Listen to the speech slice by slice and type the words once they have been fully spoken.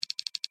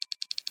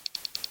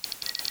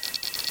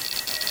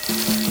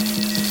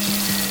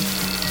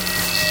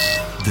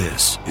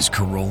This is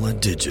Corolla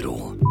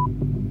Digital.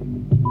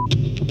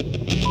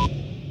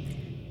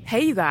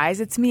 Hey, you guys,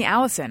 it's me,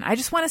 Alison. I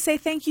just want to say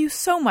thank you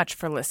so much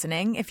for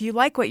listening. If you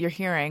like what you're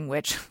hearing,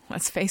 which,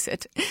 let's face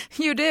it,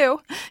 you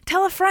do,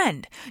 tell a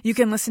friend. You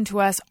can listen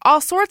to us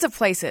all sorts of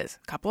places.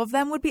 A couple of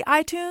them would be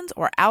iTunes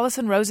or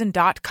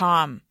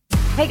AlisonRosen.com.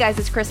 Hey guys,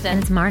 it's Kristen.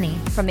 And it's Marnie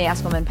from the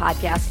Ask Women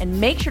podcast. And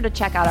make sure to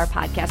check out our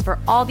podcast for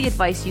all the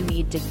advice you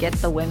need to get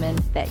the women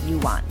that you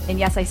want. And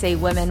yes, I say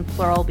women,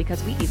 plural,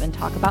 because we even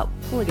talk about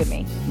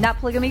polygamy. Not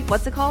polygamy,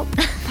 what's it called?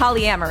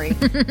 Polyamory.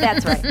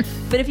 That's right.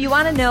 But if you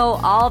want to know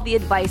all the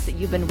advice that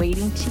you've been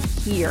waiting to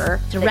hear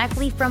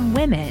directly from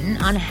women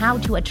on how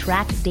to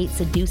attract, date,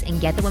 seduce, and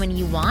get the women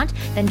you want,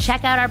 then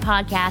check out our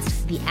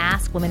podcast, the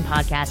Ask Women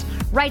podcast,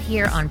 right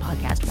here on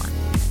Podcast One.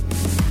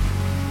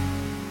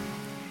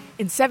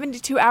 In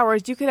 72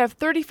 hours, you could have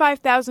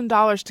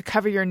 $35,000 to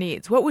cover your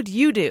needs. What would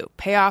you do?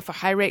 Pay off a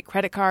high-rate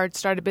credit card,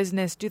 start a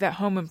business, do that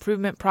home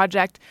improvement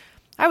project?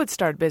 I would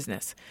start a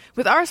business.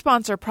 With our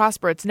sponsor,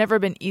 Prosper, it's never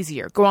been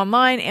easier. Go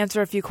online,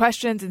 answer a few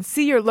questions, and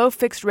see your low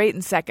fixed rate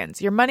in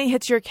seconds. Your money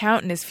hits your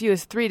account in as few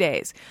as 3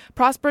 days.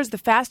 Prosper is the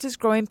fastest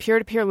growing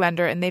peer-to-peer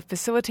lender, and they've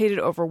facilitated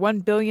over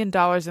 $1 billion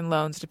in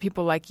loans to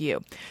people like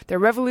you. Their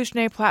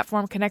revolutionary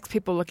platform connects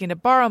people looking to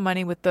borrow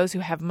money with those who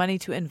have money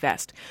to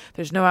invest.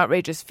 There's no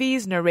outrageous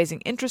fees, no raising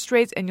interest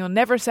rates, and you'll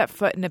never set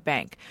foot in a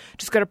bank.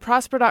 Just go to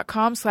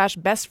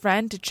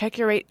prosper.com/bestfriend to check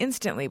your rate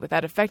instantly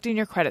without affecting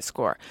your credit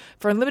score.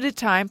 For a limited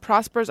time,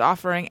 Prosper is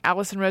offering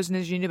Alison Rosen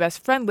is Your New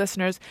Best Friend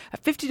listeners a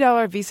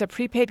 $50 Visa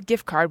prepaid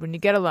gift card when you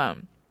get a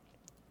loan.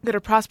 Go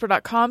to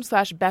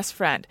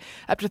prosper.com/bestfriend.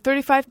 Up to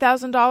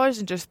 $35,000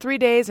 in just 3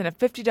 days and a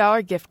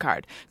 $50 gift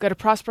card. Go to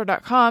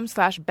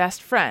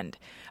prosper.com/bestfriend.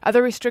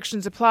 Other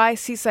restrictions apply.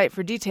 See site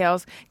for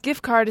details.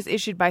 Gift card is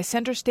issued by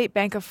Center State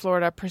Bank of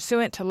Florida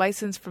pursuant to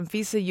license from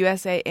Visa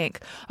USA,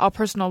 Inc. All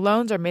personal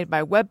loans are made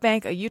by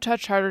WebBank, a Utah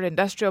chartered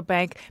industrial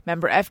bank,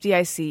 member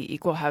FDIC,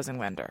 equal housing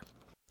lender.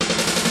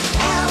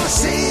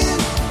 Alison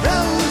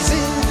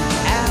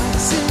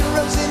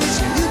Rosen is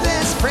your new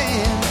best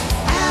friend.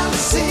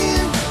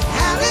 Alison,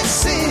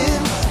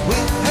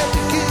 with her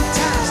the good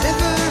times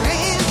never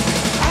end.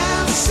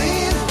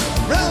 Alison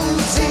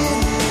Rosen,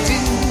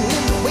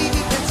 doing the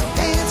wavy pencil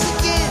dance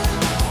again.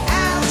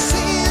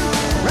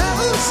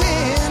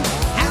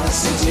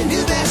 Alison's your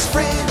new best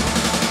friend.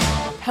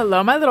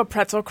 Hello, my little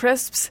pretzel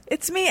crisps.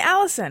 It's me,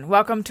 Alison.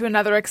 Welcome to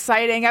another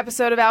exciting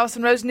episode of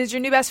Alison Rosen is Your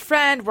New Best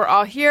Friend. We're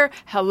all here.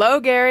 Hello,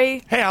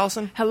 Gary. Hey,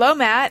 Alison. Hello,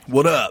 Matt.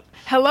 What up?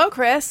 Hello,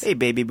 Chris. Hey,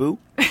 baby boo.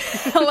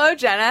 Hello,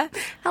 Jenna.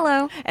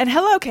 Hello. And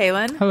hello,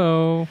 Caelan.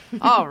 Hello.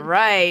 All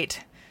right.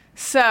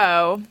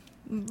 So,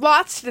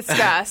 lots to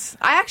discuss.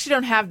 I actually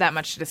don't have that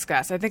much to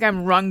discuss. I think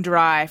I'm wrung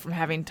dry from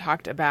having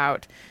talked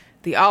about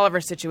the Oliver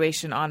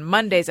situation on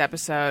Monday's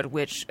episode,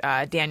 which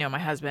Daniel, my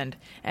husband,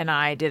 and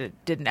I did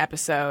an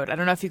episode. I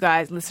don't know if you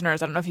guys,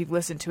 listeners, I don't know if you've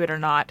listened to it or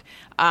not.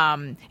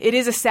 It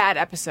is a sad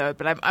episode,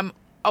 but I got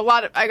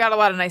a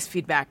lot of nice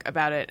feedback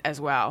about it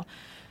as well.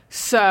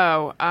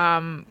 So,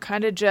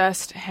 kind of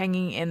just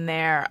hanging in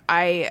there.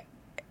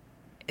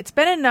 It's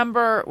been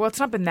it's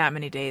not been that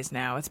many days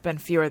now. It's been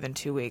fewer than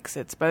 2 weeks.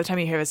 By the time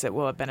you hear this, it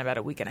will have been about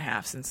a week and a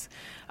half since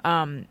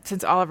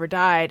Oliver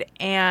died.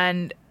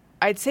 And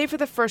I'd say for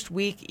the first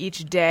week,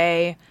 each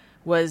day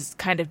was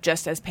kind of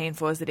just as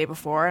painful as the day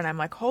before. And I'm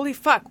like, holy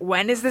fuck,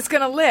 when is this going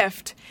to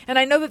lift? And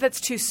I know that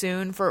that's too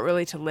soon for it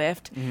really to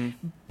lift.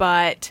 Mm-hmm.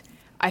 But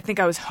I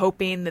think I was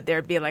hoping that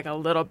there'd be like a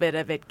little bit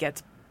of it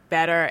gets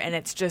better. And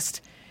it's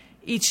just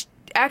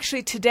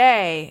actually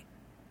today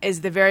is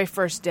the very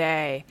first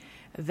day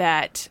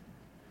that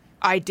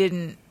I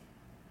don't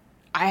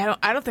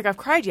think I've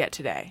cried yet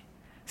today.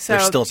 So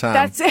there's still time.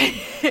 That's it.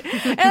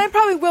 And I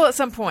probably will at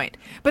some point.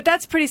 But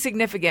that's pretty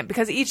significant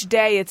because each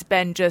day it's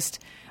been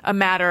just a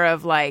matter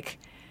of like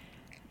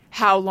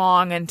how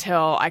long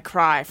until I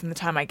cry from the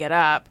time I get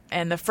up.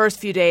 And the first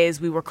few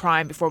days we were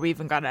crying before we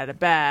even got out of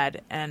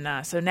bed.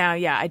 And so now,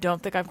 yeah, I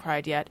don't think I've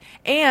cried yet.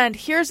 And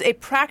here's a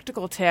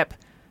practical tip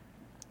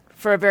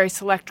for a very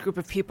select group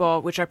of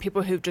people, which are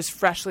people who've just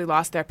freshly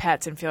lost their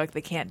pets and feel like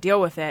they can't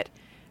deal with it.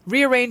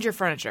 Rearrange your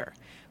furniture.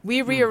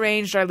 We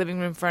rearranged our living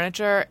room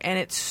furniture, and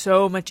it's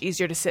so much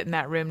easier to sit in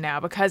that room now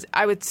because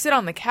I would sit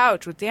on the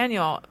couch with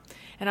Daniel,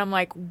 and I'm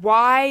like,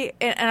 why?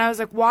 And I was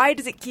like, why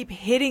does it keep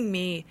hitting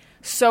me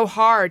so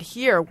hard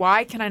here?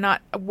 Why can't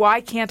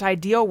I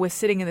deal with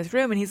sitting in this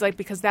room? And he's like,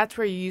 because that's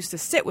where you used to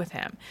sit with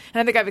him.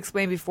 And I think I've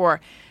explained before,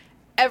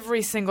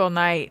 every single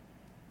night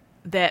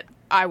that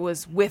I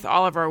was with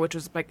Oliver, which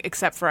was like,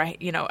 except for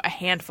a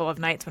handful of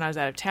nights when I was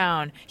out of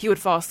town, he would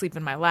fall asleep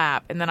in my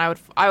lap, and then I would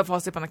fall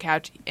asleep on the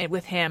couch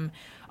with him.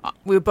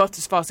 We would both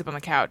just fall asleep on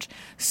the couch.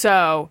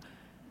 So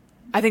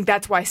I think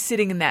that's why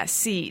sitting in that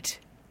seat,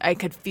 I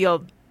could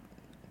feel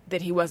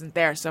that he wasn't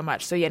there so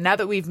much. So yeah, now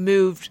that we've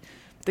moved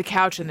the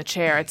couch and the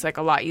chair, it's like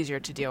a lot easier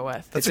to deal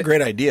with. That's a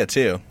great idea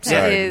too.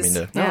 Sorry, It is.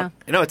 Yeah.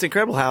 You know, it's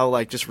incredible how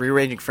like just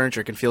rearranging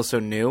furniture can feel so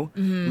new.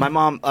 My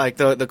mom, like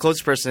the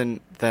closest person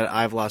that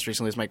I've lost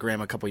recently was my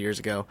grandma a couple years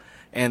ago,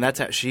 and that's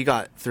how she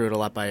got through it a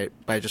lot by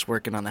just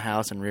working on the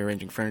house and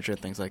rearranging furniture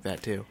and things like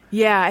that too.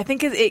 Yeah, I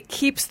think it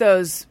keeps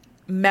those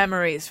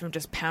memories from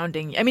just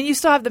pounding. I mean, you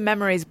still have the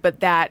memories, but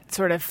that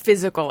sort of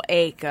physical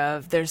ache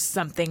of there's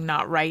something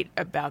not right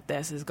about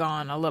this is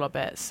gone a little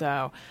bit.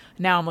 So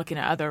now I'm looking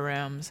at other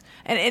rooms.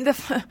 And in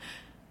the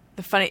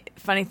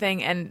funny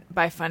thing, and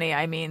by funny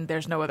I mean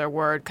there's no other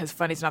word because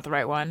funny's not the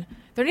right one.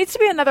 There needs to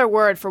be another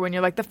word for when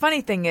you're like, the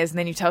funny thing is, and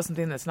then you tell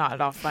something that's not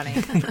at all funny.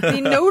 The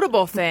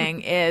notable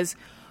thing is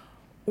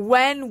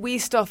when we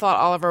still thought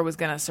Oliver was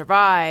going to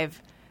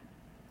survive,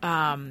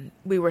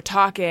 we were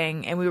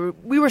talking, and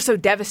we were so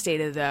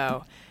devastated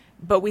though,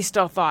 but we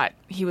still thought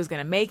he was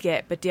going to make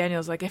it. But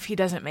Daniel's like, if he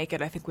doesn't make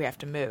it, I think we have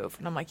to move.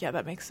 And I'm like, yeah,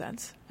 that makes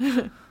sense.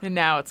 And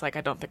now it's like,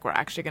 I don't think we're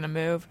actually going to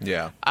move.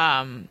 Yeah.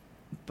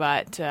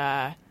 But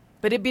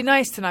it'd be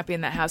nice to not be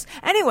in that house.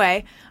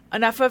 Anyway,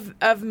 enough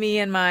of me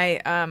and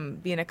my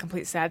being a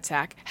complete sad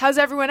sack. How's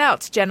everyone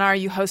else? Jenna, are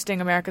you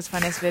hosting America's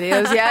Funniest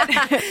Videos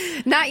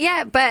yet? Not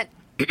yet, but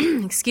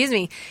excuse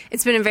me.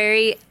 It's been a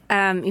very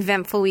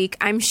eventful week.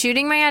 I'm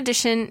shooting my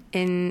audition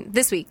in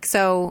this week,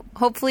 so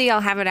hopefully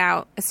I'll have it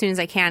out as soon as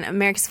I can.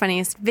 America's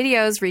Funniest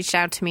Videos reached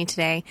out to me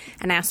today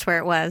and asked where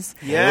it was.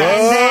 Yeah.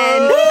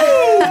 And then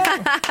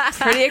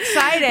Pretty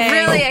exciting.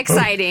 really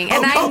exciting.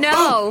 And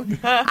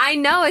I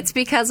know it's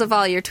because of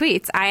all your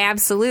tweets. I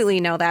absolutely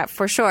know that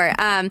for sure.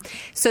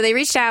 So they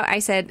reached out. I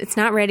said, it's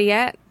not ready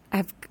yet.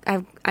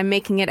 I'm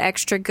making it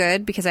extra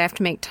good because I have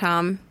to make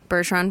Tom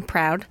Bergeron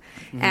proud.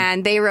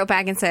 And they wrote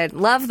back and said,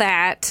 love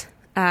that.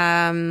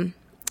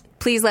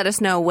 Please let us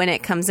know when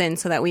it comes in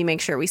so that we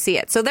make sure we see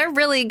it. So they're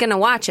really going to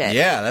watch it.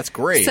 Yeah, that's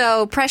great.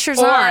 So pressure's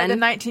Or on. the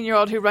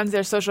 19-year-old who runs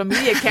their social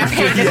media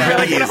campaign is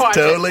really going to watch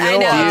totally it.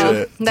 gonna I know. watch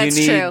it. That's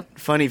Do you need true.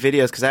 funny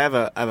videos? Because I have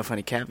a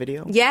funny cat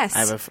video. Yes. I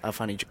have a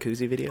funny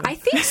jacuzzi video. I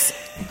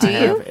think do I you?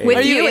 have a- With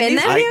Are you you in in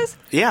these them? videos?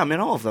 Yeah, I'm in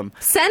all of them.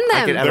 Send I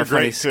them. could have They're a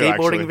funny great too,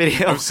 skateboarding actually.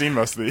 video. I've seen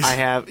most of these. I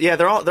have. Yeah,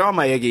 they're all on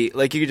my Iggy.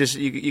 Like you could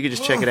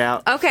just check it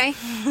out. Okay.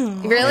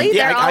 Really?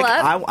 Yeah, They're all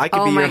up? I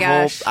could Oh be my your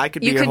gosh. whole. I could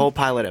be You your could- whole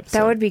pilot episode.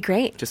 That would be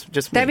great. Just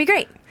That'd me. be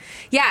great.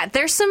 Yeah,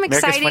 there's some America's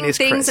exciting Funniest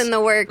things Chris. in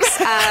the works.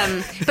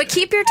 But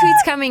keep your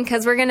tweets coming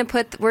because we're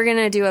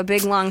gonna do a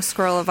big long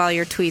scroll of all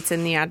your tweets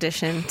in the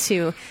audition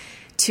to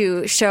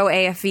show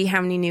AFV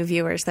how many new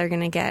viewers they're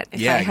gonna get.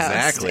 If Yeah, I host.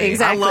 exactly.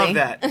 Exactly. I love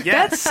that.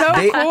 Yes. That's so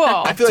They- cool.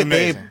 I feel like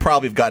they amazing.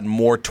 probably have gotten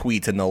more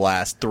tweets in the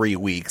last 3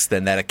 weeks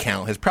than that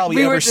account has probably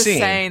we ever were just seen.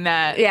 saying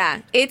that. Yeah,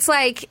 it's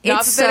like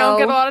Not it's that they don't so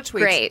get a lot of tweets,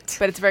 great.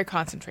 but it's very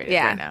concentrated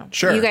Yeah, right now.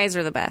 Sure. You guys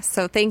are the best.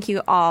 So thank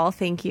you all.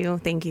 Thank you.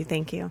 Thank you.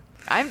 Thank you.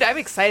 I'm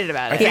excited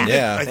about it. Yeah.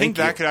 Yeah, I thank think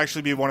you. that could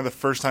actually be one of the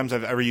first times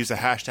I've ever used a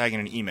hashtag in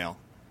an email.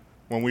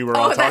 When we were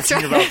Oh, all that's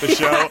talking right. about the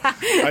show,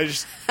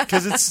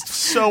 because it's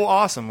so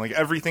awesome. Like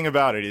everything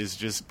about it is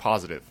just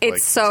positive. It's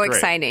Like, so great.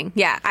 exciting.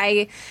 Yeah,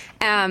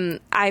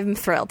 I'm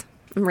thrilled.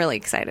 I'm really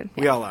excited.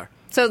 We all are.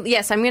 So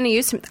yes, I'm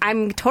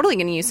totally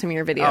going to use some of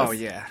your videos. Oh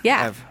yeah.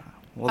 Yeah.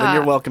 Well, then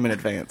you're welcome in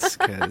advance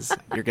because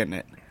you're getting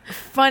it.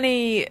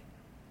 Funny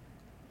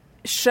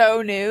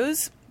show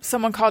news.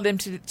 Someone called in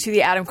to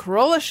the Adam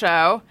Carolla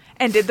show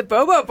and did the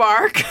BoBo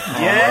bark. Oh my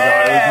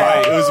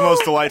god, it was the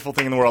most delightful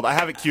thing in the world. I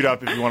have it queued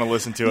up if you want to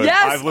listen to it.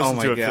 Yes! I've listened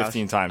Oh to my it gosh.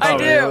 15 times. I so-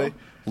 do. really?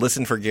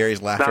 Listen for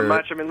Gary's Not laughter.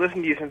 much. I've been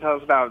listening to you since I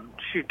was about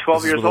 12 This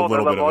is years with a old. I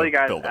little love bit all of you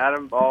guys. build-up.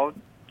 Adam, Bald,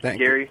 Thank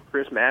Gary,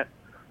 Chris, Matt,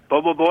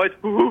 BoBo boys.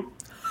 Woo-hoo.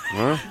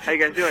 How you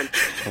guys doing?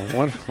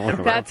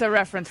 That's a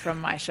reference from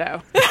my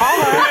show.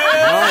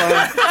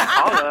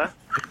 Holla.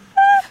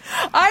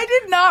 I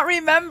did not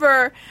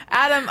remember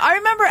Adam. I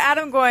remember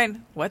Adam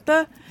going, "What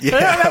the?" But I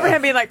don't remember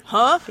him being like,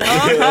 "Huh?"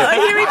 Like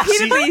he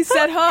repeatedly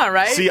said, "Huh?"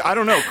 Right? See, I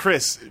don't know,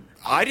 Chris.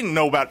 I didn't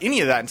know about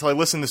any of that until I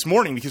listened this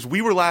morning because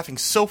we were laughing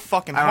so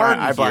fucking hard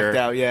I in blacked here.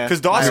 out, yeah. Because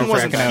Dawson I was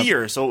wasn't cracking up.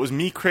 here, so it was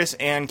me, Chris,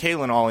 and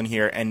Caelan all in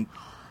here, and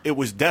it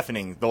was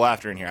deafening, the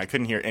laughter in here. I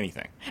couldn't hear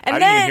anything. And I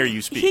then didn't even hear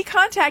you speak. he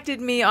contacted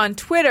me on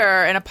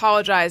Twitter and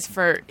apologized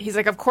for. He's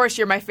like, "Of course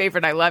you're my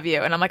favorite. I love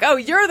you." And I'm like, "Oh,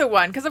 you're the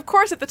one." Because of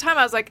course at the time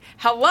I was like,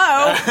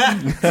 "Hello."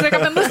 He's like,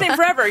 "I've been listening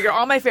forever. You're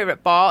all my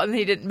favorite, Ball." And then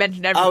he didn't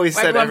mention Oh, he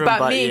said everyone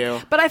but me. you.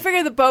 But I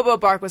figured the BoBo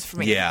bark was for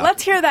me. Yeah.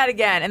 Let's hear that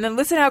again, and then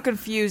listen how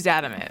confused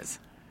Adam is.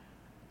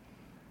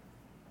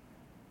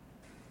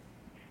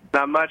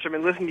 Not much. I've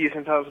been listening to you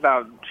since I was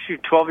about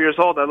 12 years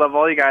old. I love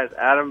all you guys.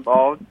 Adam,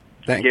 Bald,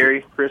 Thank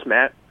Gary, Chris,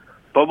 Matt,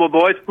 BoBo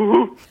boys.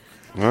 Woo-hoo.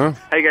 Huh?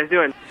 How you guys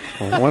doing?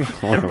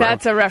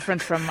 That's a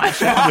reference from my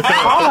show.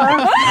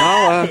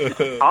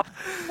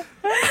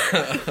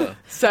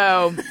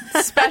 So,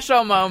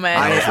 special moment.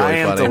 I really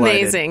am funny.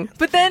 delighted. Amazing.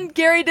 But then,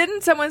 Gary,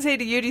 didn't someone say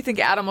to you, "Do you think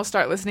Adam will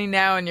start listening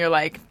now?" And you're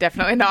like,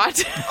 "Definitely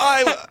not."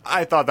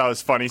 I thought that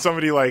was funny.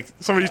 Somebody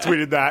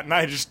tweeted that, and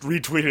I just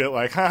retweeted it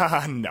like,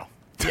 ha, no.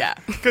 Yeah.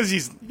 Because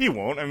he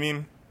won't, I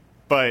mean,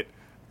 but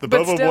the But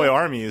Bobo still. Boy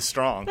army is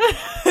strong.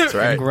 That's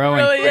right. Growing.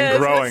 Really is. And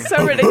growing. It's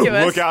so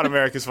ridiculous. Look out,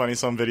 America's Funny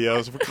Some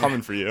Videos. We're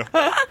coming for you.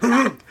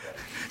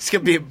 It's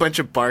going to be a bunch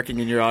of barking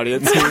in your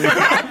audience.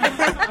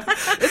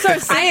 It's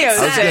Arsenio's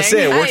I was going to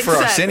say, it worked for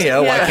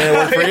Arsenio. Why can't it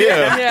work for you?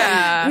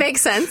 Yeah. Makes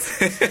sense.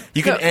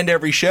 You can end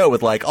every show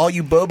with, like, all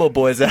you BoBo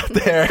boys out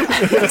there. You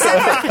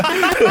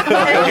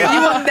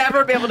will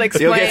never be able to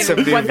You'll explain get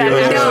some new what that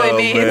viewers. actually Oh,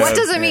 means. man. What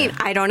does it mean?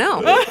 I don't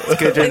know. It's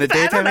good during the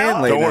daytime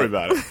and late Don't worry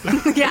night.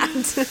 about it. Yeah.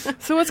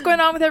 So what's going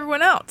on with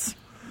everyone else?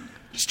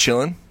 Just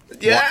chilling.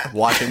 Yeah.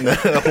 Watching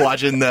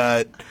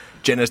the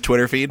Jenna's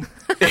Twitter feed.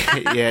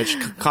 Yeah,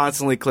 just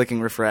constantly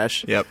clicking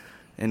refresh. Yep.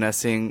 And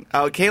seeing...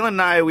 Oh, Caelan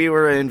and I, we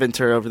were in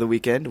Ventura over the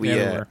weekend. We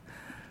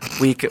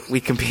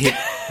compete...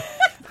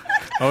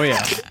 Oh,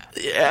 yeah.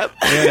 Yep.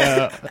 We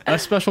had a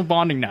special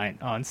bonding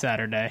night on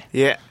Saturday.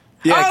 Yeah.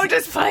 Oh,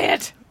 just play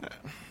it.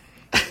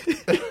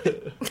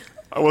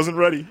 I wasn't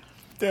ready.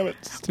 Damn it.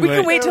 We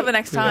can wait till the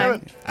next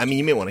time. I mean,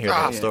 you may want to hear the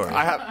whole story.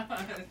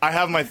 I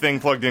have my thing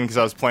plugged in because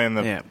I was playing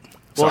the... Yeah.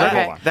 Well, Well, Okay.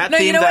 hold on. that No,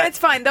 theme you know that, what? It's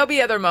fine. There'll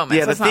be other moments.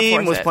 Yeah, the Let's not theme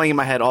force was it. playing in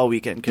my head all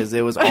weekend because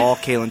it was all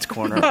Caelan's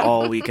Corner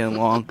all weekend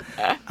long.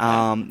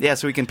 Yeah,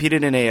 so we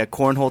competed in a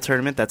cornhole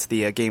tournament. That's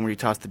the game where you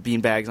toss the bean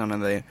bags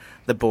onto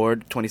the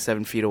board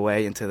 27 feet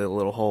away into the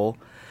little hole.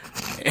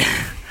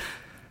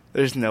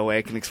 There's no way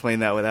I can explain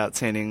that without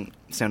sounding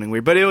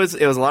weird. But it was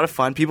a lot of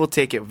fun. People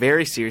take it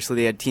very seriously.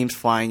 They had teams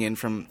flying in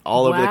from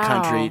all over the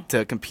country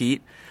to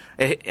compete.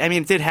 It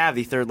did have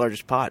the third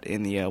largest pot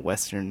in the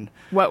Western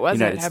What was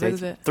United it? How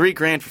States. big was it?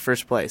 $3,000 for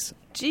first place.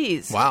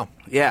 Jeez. Wow.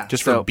 Yeah,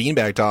 Just so- for a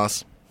beanbag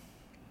toss.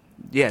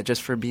 Yeah,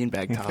 just for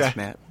beanbag toss, Okay.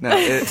 Matt. No,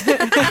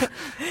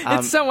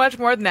 It's so much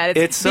more than that.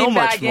 it's so beanbag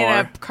much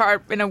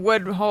more. in a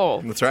wood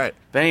hole. That's right.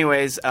 But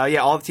anyways,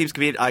 all the teams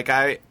competed.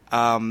 Like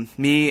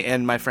me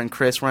and my friend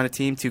Chris were on a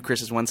team. 2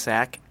 Chris's, 1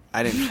 sack.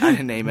 I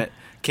didn't name it.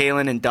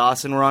 Caelan and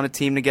Dawson were on a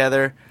team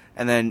together,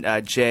 and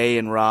then Jay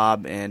and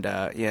Rob and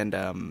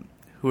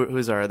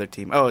who's our other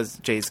team? Oh, it's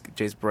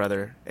Jay's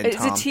brother and Is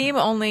Tom. a team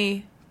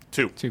only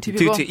Two. two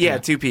people?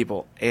 Two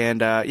people.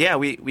 And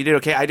we did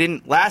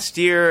okay. Last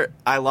year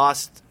I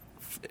lost.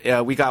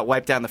 We got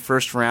wiped out in the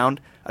first round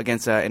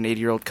against an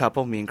 80-year-old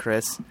couple, me and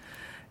Chris.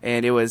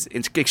 And it was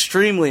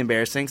extremely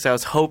embarrassing. So I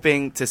was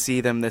hoping to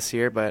see them this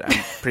year, but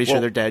I'm pretty sure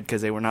Well, they're dead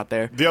because they were not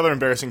there. The other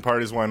embarrassing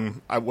part is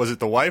when was it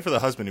the wife or the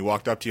husband who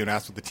walked up to you and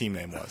asked what the team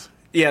name was?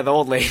 Yeah, the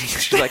old lady.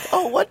 She's like,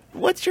 "Oh,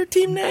 what's your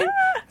team name?"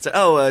 I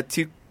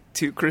said,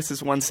 two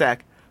Chris's, 1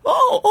 sack.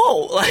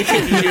 Oh, like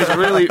she was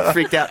really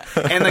freaked out.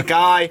 And the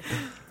guy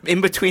in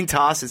between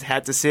tosses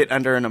had to sit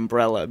under an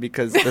umbrella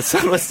because the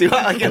sun was too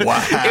hot. Like, Wow.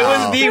 It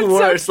was the That's so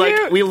worst.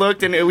 cute. Like we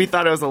looked and we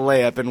thought it was a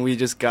layup, and we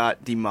just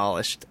got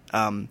demolished.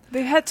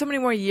 They've had so many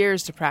more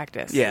years to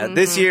practice. Yeah,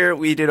 this year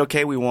we did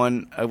okay. We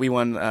won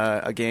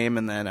a game,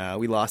 and then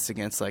we lost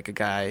against like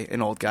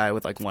an old guy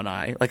with like one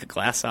eye, like a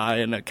glass eye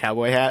and a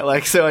cowboy hat.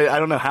 Like, so I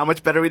don't know how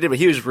much better we did, but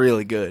he was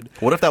really good.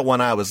 What if that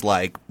one eye was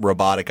like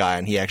robotic eye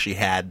and he actually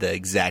had the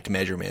exact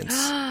measurements?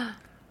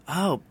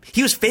 Oh,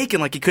 he was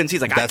faking like he couldn't see.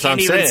 He's like, That's I what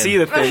can't I'm even saying. see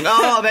the thing.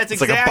 Oh, that's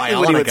It's like a exactly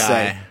what he would bionic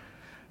say. eye.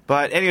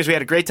 But anyways, we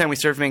had a great time. We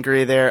surfed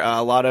Korea there.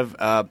 A lot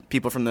of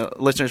people from the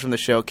listeners from the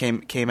show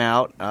came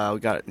out. We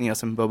got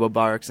some BoBo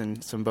barks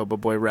and some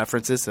BoBo boy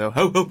references. So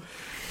ho ho.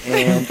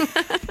 And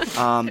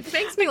It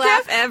makes me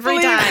laugh every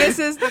Believe time. this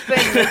is the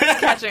thing that's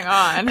catching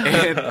on.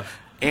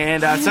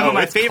 and some of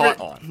my it's caught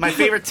on.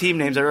 favorite team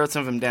names. I wrote some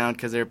of them down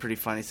because they're pretty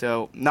funny.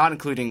 So not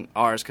including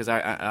ours because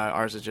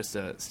ours is just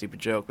a stupid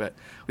joke. But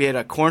we had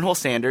a Cornhole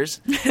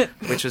Sanders,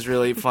 which was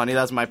really funny.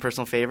 That was my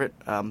personal favorite.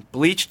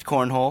 Bleached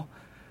Cornhole.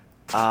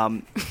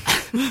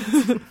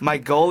 My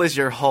goal is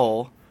your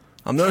hole.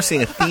 I'm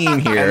noticing a theme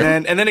here.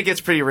 And then it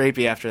gets pretty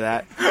rapey after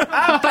that.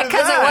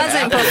 Because it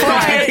wasn't before.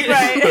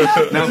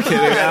 Right. No, I'm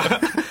kidding.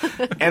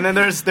 And then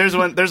there's a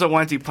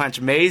 1-2 punch,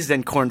 mazed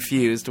and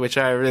confused, which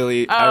I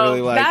really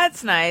like.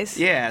 That's nice.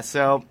 Yeah,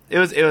 so it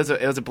was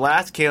a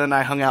blast. Caelan and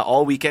I hung out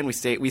all weekend. We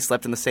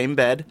slept in the same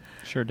bed.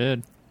 Sure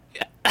did.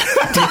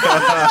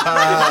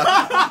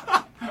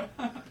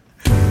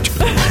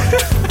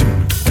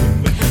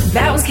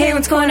 That was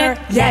Caelan's Corner.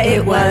 Yeah,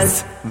 it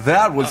was.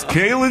 That was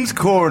Caelan's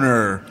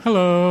Corner.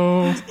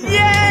 Hello. Yay!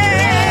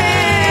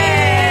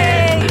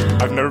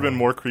 I've never been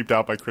more creeped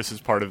out by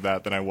Chris's part of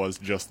that than I was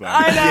just then.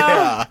 I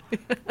know.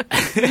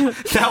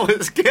 That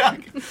was gosh,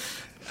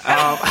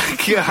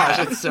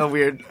 it's so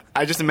weird.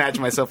 I just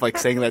imagine myself like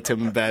saying that to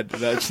him in bed.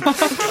 That's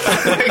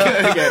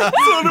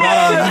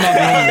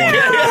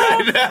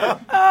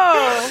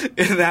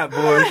Isn't that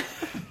bored?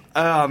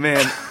 Oh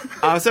man.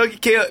 So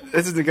Caelan,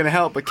 this isn't gonna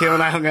help, but Caelan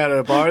and I hung out at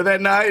a bar that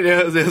night.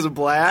 It was a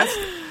blast.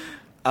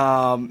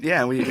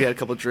 Yeah, we had a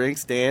couple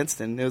drinks, danced,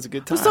 and it was a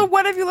good time. So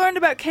what have you learned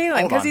about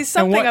Caelan? Because he's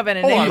something of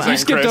an Hold on a enigma. second, You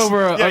skipped Chris.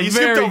 over a you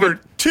very skipped over good-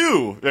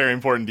 2 very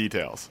important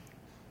details.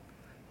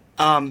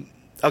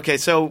 Okay,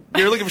 so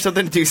we were looking for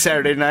something to do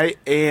Saturday night,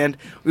 and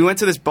we went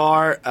to this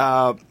bar.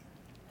 I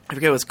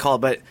forget what it's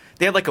called, but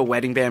they had like a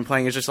wedding band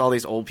playing. It's just all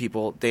these old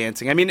people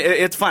dancing. I mean,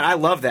 it's fun. I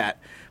love that.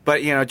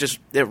 But, just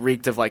it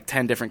reeked of like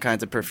 10 different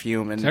kinds of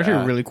perfume. And It's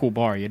actually a really cool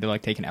bar. You had to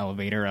like take an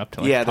elevator up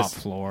to like top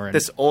floor. And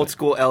This old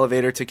school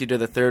elevator took you to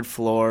the 3rd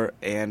floor.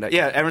 And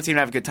everyone seemed to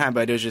have a good time,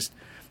 but it was just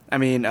I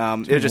mean,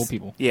 it was just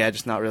people. Yeah,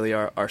 just not really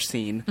our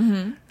scene.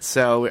 Mm-hmm.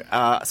 So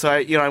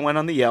I went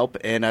on the Yelp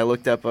and I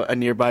looked up a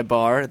nearby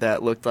bar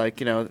that looked like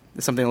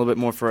something a little bit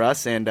more for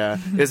us. And it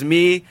was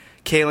me,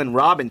 Caelan,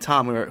 Rob, and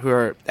Tom, who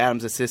are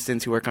Adam's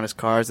assistants who work on his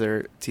cars.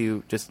 They're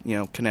two just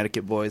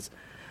Connecticut boys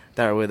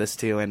that are with us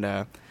too. And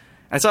I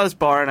saw this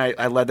bar and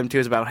I led them to. It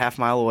was about half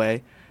a mile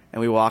away,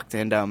 and we walked.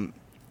 And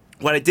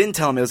what I didn't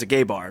tell them it was a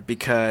gay bar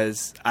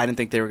because I didn't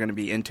think they were going to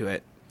be into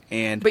it.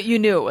 But you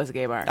knew it was a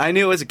gay bar. I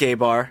knew it was a gay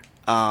bar.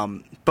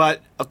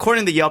 But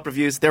according to the Yelp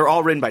reviews, they were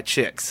all written by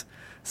chicks.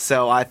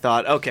 So I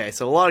thought, okay,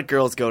 so a lot of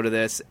girls go to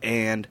this,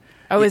 and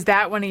is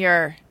that one of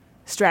your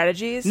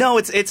strategies? No,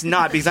 it's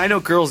not, because I know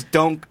girls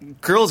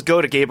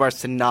go to gay bars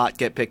to not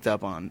get picked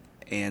up on.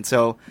 And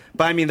so,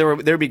 but I mean, there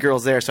would be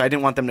girls there, so I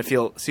didn't want them to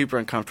feel super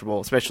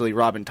uncomfortable, especially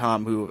Rob and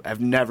Tom, who have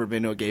never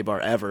been to a gay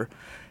bar ever.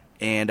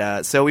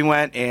 And so we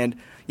went, and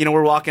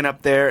we're walking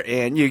up there,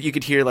 and you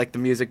could hear like the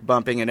music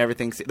bumping and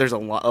everything. There's a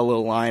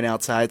little line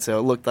outside, so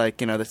it looked like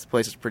this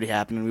place was pretty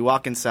happening. We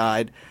walk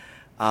inside.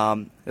 It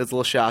was a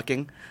little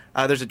shocking.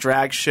 There's a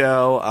drag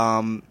show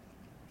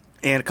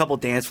and a couple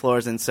dance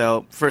floors, and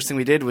so first thing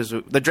we did was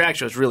the drag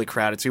show was really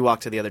crowded, so we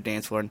walked to the other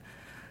dance floor and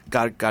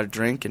got a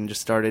drink and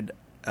just started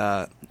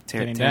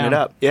tearing it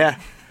up. Yeah,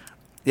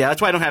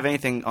 that's why I don't have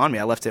anything on me.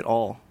 I left it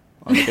all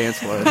on the dance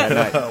floor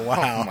that night.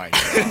 Wow. Oh my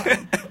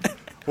God.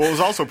 Well, it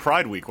was also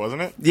Pride Week,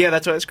 wasn't it? Yeah,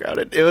 that's why it was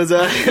crowded. It was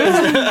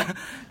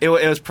it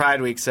was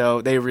Pride Week,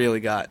 so they really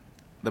got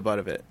the butt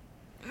of it.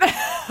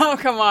 Oh,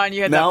 come on.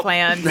 You had that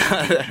planned.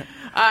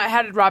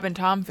 How did Rob and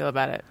Tom feel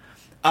about it?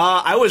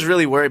 I was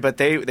really worried, but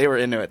they were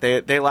into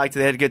it. They liked it.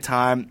 They had a good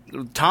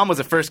time. Tom was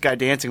the first guy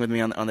dancing with me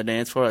on the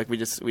dance floor. Like we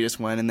just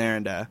went in there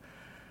and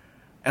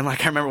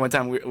like I remember one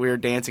time we were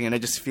dancing and I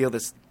just feel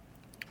this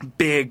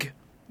big,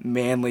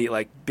 manly,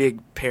 like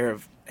big pair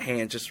of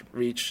hands just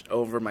reach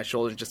over my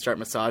shoulder and just start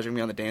massaging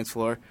me on the dance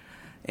floor.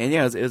 And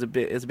it was a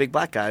big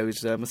black guy who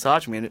was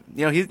massaging me, and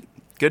he's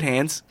good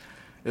hands.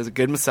 It was a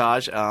good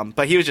massage,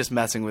 but he was just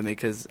messing with me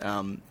because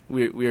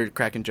we were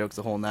cracking jokes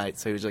the whole night.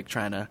 So he was like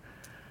trying to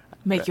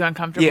make you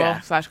uncomfortable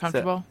 /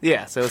 comfortable.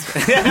 So so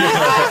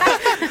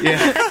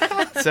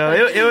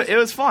it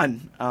was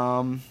fun.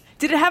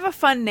 Did it have a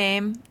fun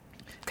name?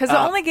 Because the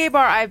only gay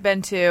bar I've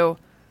been to,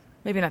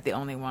 maybe not the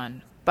only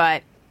one,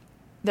 but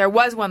there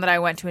was one that I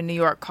went to in New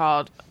York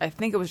I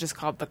think it was just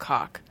called The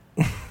Cock.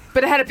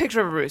 But it had a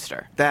picture of a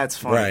rooster. That's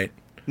funny. Right.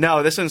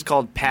 No, this one's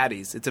called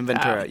Patty's. It's in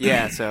Ventura.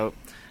 Yeah, so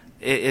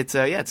it's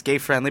gay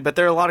friendly, but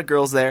there are a lot of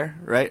girls there,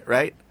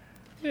 right?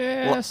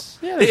 Yes.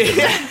 There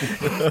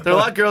are a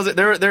lot of girls.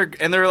 There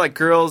are like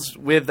girls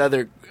with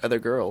other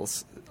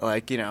girls,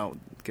 like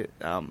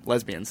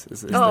lesbians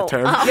is the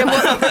term. Yeah,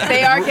 well,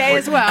 they are gay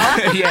as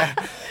well. Yeah.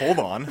 Hold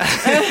on.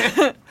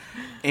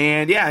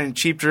 And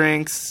cheap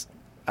drinks.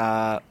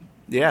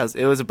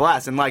 It was a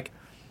blast, and like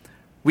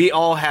we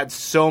all had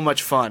so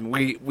much fun.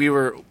 We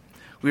were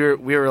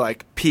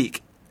like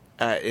peak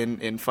in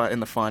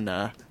the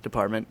fun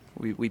department.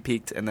 We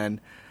peaked, and then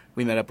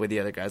we met up with the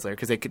other guys later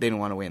because they didn't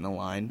want to wait in the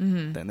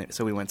line. Mm-hmm.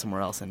 So we went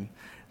somewhere else, and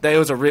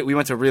we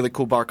went to a really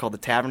cool bar called the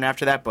Tavern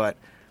after that, but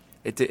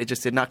it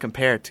just did not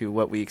compare to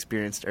what we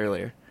experienced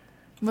earlier.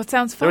 What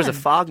sounds fun? There was a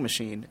fog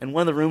machine, and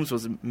one of the rooms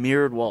was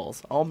mirrored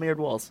walls, all mirrored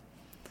walls.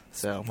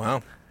 So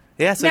wow,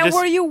 yeah. So now,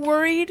 were you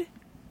worried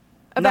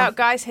about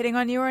guys hitting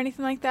on you or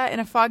anything like that in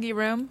a foggy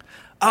room?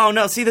 Oh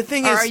no! See, the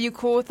thing is, are you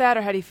cool with that,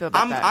 or how do you feel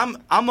about that?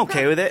 I'm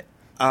okay with it.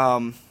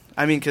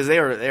 I mean, because they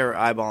were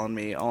eyeballing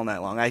me all night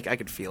long. I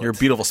could feel it. You're a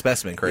beautiful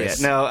specimen,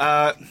 Chris. Yeah, no,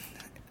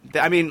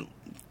 I mean,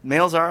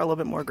 males are a little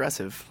bit more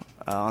aggressive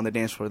on the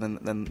dance floor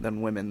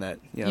than women. That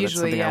Usually, that's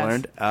something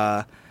yes. I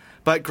learned.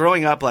 But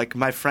growing up, like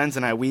my friends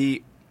and I,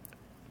 we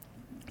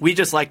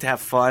just like to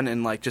have fun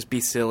and like just be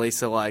silly.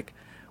 So like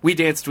we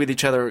danced with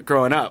each other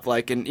growing up.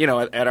 Like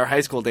at our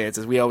high school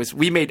dances,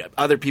 we made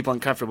other people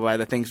uncomfortable by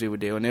the things we would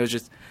do, and it was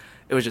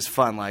just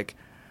fun. Like.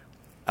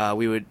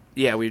 We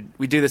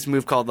do this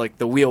move called like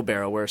the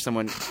wheelbarrow, where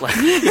someone like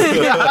or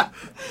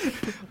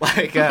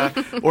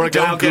a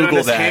guy will get on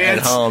his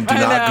hands. At home. Do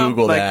not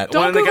Google that.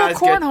 Don't One of the guys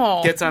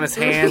cornhole. gets on his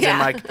hands and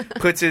like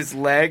puts his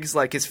legs,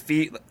 like his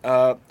feet,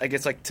 I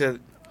guess like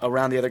to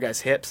around the other guy's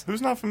hips.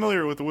 Who's not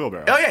familiar with the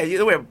wheelbarrow? Oh yeah,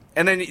 the way.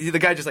 And then the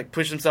guy just like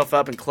pushes himself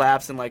up and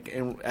claps, and like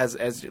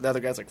as the other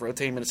guys like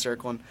rotate him in a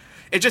circle, and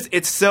it's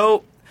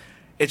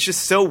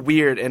just so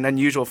weird and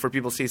unusual for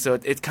people to see. So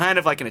it's kind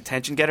of like an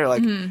attention getter.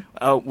 Like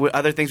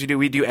other things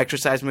we do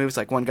exercise moves.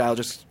 Like one guy will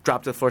just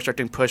drop to the floor, start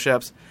doing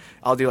push-ups.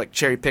 I'll do like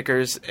cherry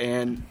pickers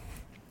and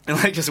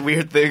like just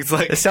weird things.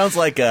 Like it sounds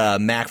like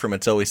Mac from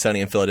It's Always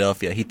Sunny in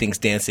Philadelphia. He thinks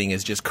dancing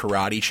is just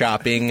karate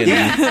chopping, and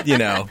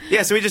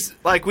Yeah, so we just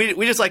like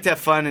to have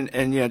fun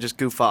and just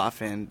goof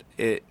off, and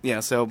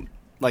so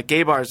like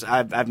gay bars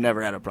I've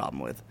never had a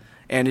problem with.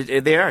 And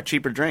they are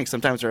cheaper drinks.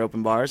 Sometimes they're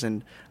open bars,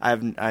 and I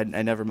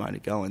never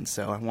minded going,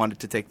 so I wanted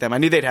to take them. I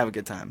knew they'd have a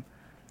good time.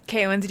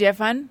 Caelan, did you have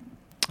fun?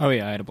 Oh,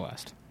 yeah, I had a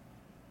blast.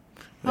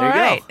 There you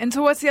right. go. And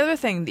so what's the other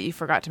thing that you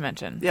forgot to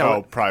mention?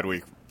 Yeah, Pride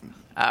Week.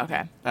 Oh,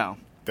 okay. Oh.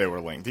 They were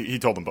linked. He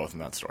told them both in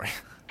that story.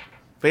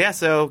 But yeah,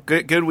 so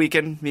good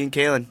weekend. Me and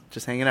Caelan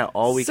just hanging out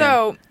all weekend.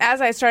 So,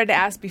 as I started to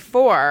ask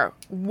before,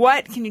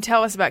 what can you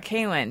tell us about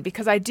Caelan?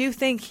 Because I do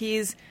think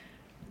he's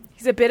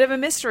a bit of a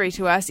mystery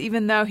to us,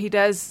 even though he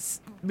does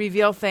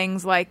reveal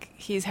things like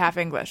he's half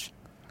English.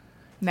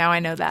 Now I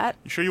know that.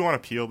 You sure you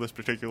want to peel this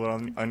particular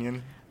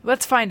onion?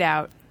 Let's find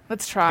out.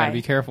 Let's try. Gotta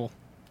be careful.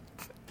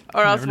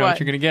 Or else never know what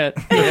you're gonna get.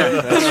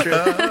 Yeah, that's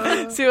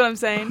true. See what I'm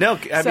saying? No,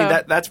 I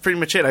mean that's pretty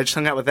much it. I just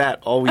hung out with that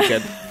all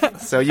weekend.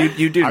 So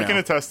you do know. I can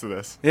attest to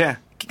this. Yeah.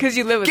 Because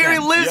you live with Gary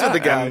him. lives with the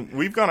guy. and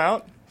we've gone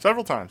out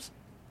several times.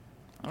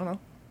 I don't know.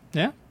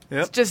 Yeah.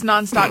 It's just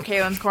nonstop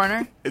Caelan's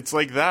Corner. It's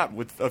like that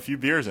with a few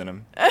beers in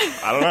him.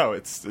 I don't know.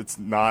 It's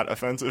not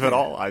offensive at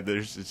all.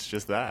 It's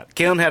just that.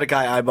 Caelan had a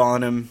guy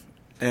eyeballing him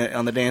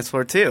on the dance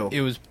floor too.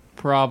 It was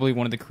probably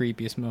one of the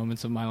creepiest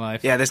moments of my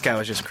life. Yeah, this guy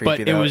was just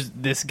creepy. But though. it was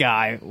this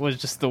guy was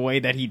just the way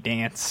that he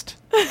danced.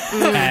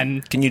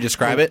 And Can you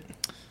describe it?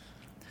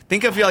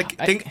 Think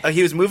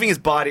he was moving his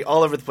body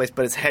all over the place,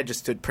 but his head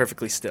just stood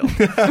perfectly still.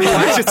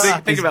 Just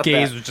think his about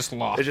gaze that. was just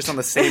locked. They're just on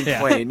the same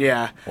Yeah. plane.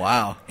 Yeah.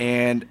 Wow.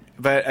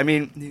 But I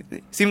mean,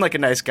 he seemed like a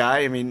nice guy.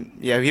 I mean,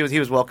 yeah, he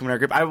was welcoming our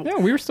group. Yeah,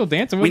 we were still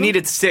dancing with We him.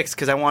 needed 6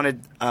 because I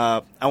wanted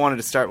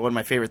to start one of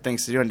my favorite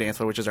things to do on dance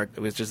floor, which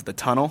was just the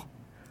tunnel,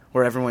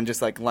 where everyone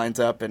just like lines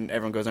up and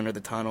everyone goes under the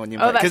tunnel. And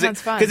that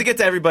sounds fun. Because it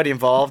gets everybody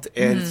involved,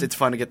 and it's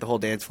fun to get the whole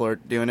dance floor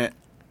doing it.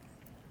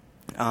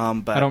 But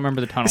I don't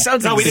remember the tunnel. It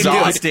sounds No, we didn't do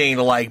it. exhausting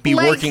to be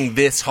working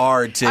this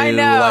hard to I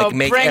know,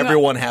 make bring-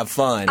 everyone have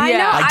fun. I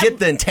know, I get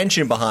the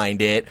intention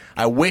behind it.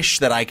 I wish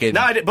that I could.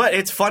 No, but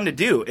it's fun to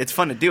do. It's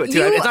fun to do it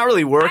too. It's not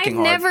really working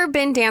I've hard. never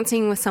been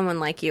dancing with someone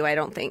like you, I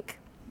don't think.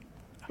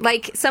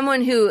 Like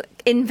someone who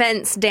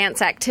invents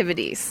dance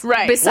activities.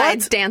 Right.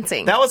 Besides What?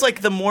 dancing. That was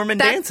like the Mormon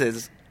That's-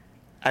 dances,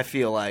 I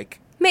feel like.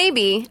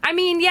 Maybe. I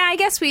mean, yeah, I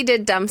guess we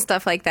did dumb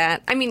stuff like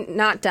that. I mean,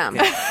 not dumb.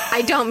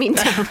 I don't mean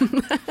dumb.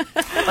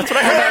 That's what I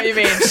I know heard. what you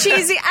mean.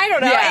 Cheesy. I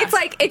don't know. Yeah. It's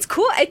like, it's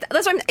cool.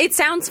 It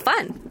sounds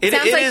fun. It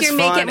sounds like is you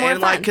fun, make it more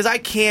and fun. because I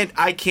can't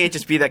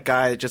just be that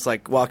guy that just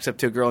like walks up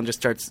to a girl and just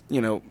starts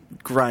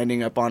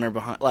grinding up on her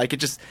behind. Like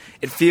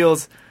it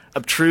feels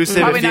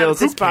obtrusive. Probably It not at feels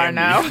this bar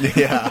now.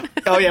 Yeah.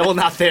 Oh yeah, well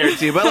not there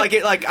too, but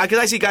because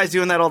I see guys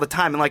doing that all the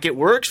time, and like it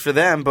works for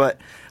them, but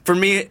for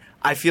me,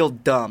 I feel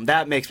dumb.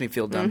 That makes me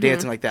feel dumb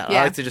dancing like that. Yeah.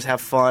 I like to just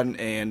have fun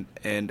and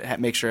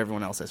make sure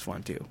everyone else has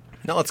fun too.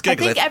 No, it's I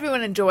good. think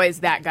everyone enjoys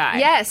that guy.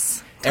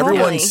 Yes.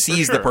 Everyone totally.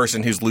 sees the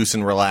person who's loose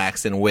and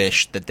relaxed and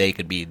wish that they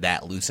could be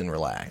that loose and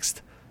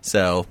relaxed.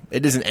 So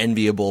it is an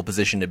enviable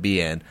position to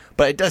be in,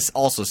 but it does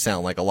also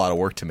sound like a lot of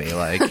work to me.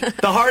 Like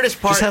The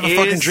hardest part just have a is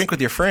fucking drink with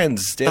your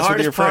friends, dance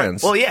with your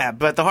friends. Well, yeah,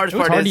 but the hardest It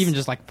was part hard is to even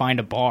just like find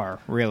a bar,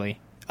 really.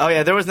 Oh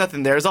yeah, there was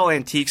nothing there. It was all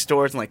antique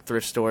stores and like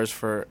thrift stores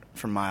for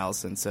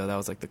miles, and so that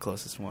was like the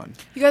closest one.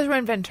 You guys were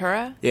in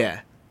Ventura?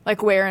 Yeah.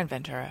 Like where in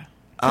Ventura?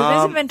 'Cause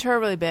isn't Ventura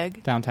really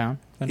big? Downtown.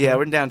 Yeah,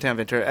 we're in downtown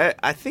Ventura.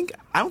 I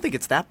don't think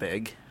it's that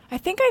big. I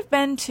think I've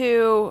been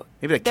to.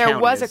 Maybe the there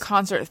count was is. a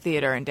concert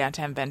theater in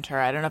downtown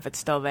Ventura. I don't know if it's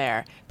still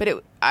there,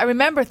 but I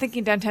remember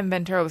thinking downtown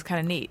Ventura was kind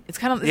of neat. It's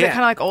kind of is it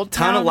kind of like Old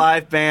Town? Ton of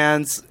live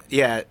bands.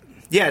 Yeah.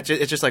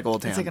 It's just like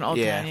Old Town. It's like an Old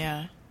Town,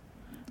 yeah.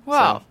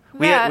 Well, So,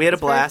 we had a that's very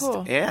blast,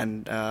 cool.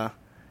 and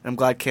I'm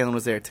glad Caelan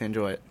was there to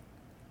enjoy it.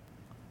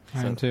 I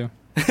am too.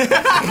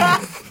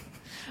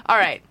 All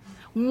right.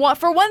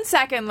 For 1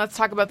 second, let's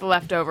talk about the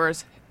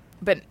leftovers,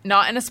 but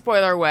not in a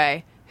spoiler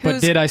way. But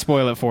did I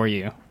spoil it for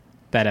you,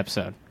 that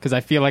episode? Because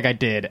I feel like I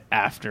did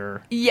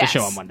after Yes, the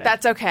show on Monday.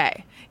 that's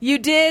okay. You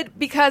did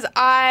because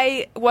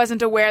I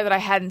wasn't aware that I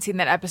hadn't seen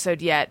that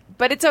episode yet,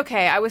 but it's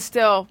okay. I was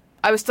still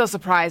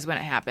surprised when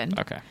it happened.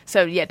 Okay.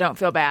 So yeah, don't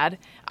feel bad.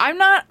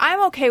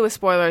 I'm okay with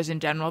spoilers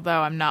in general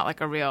though. I'm not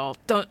like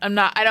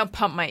I don't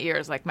pump my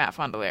ears like Matt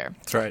Fondiler.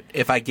 That's right.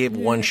 If I gave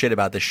one shit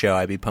about the show,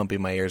 I'd be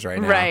pumping my ears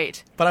right now.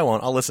 Right. But I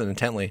won't. I'll listen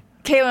intently.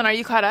 Caelan, are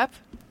you caught up?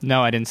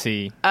 No, I didn't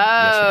see yesterday, so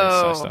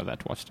I Oh. still have that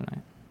to watch tonight.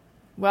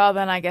 Well,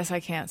 then I guess I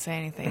can't say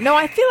anything. No,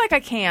 I feel like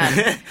I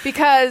can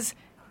because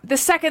the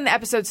second the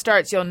episode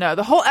starts, you'll know.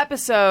 The whole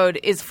episode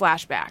is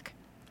flashback.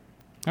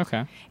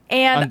 Okay.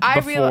 And I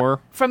before-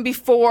 realized from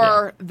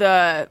before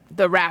the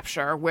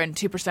rapture, when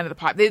 2% of the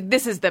pop.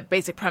 This is the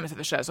basic premise of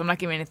the show, so I'm not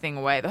giving anything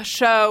away. The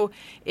show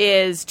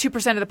is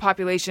 2% of the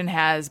population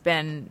has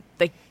been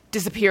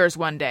disappears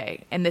one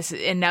day, and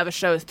now the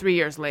show is 3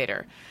 years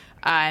later.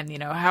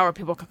 And how are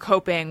people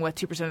coping with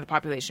 2% of the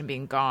population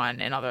being gone,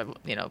 and other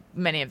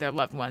many of their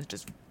loved ones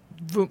just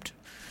vooped.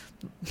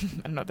 I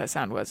don't know what that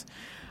sound was.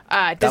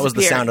 That was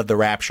the sound of the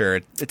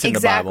rapture. It's in the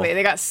Bible. Exactly.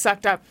 They got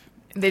sucked up.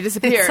 They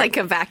disappeared. It's like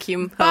a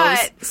vacuum hose.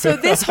 But so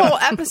this whole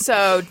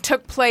episode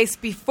took place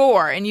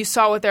before, and you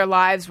saw what their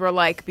lives were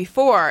like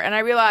before, and I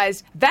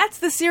realized that's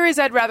the series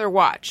I'd rather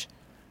watch.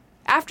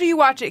 After you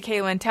watch it,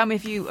 Caelan, tell me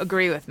if you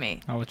agree with me.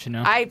 I'll let you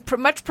know. I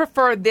much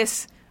prefer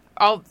this,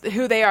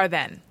 who they are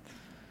then.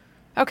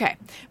 Okay,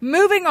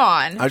 moving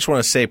on. I just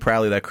want to say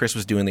proudly that Chris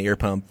was doing the ear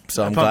pump,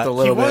 so I'm glad, pumped a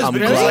little bit. I'm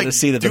but it was glad like to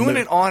see that doing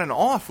it on and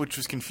off, which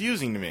was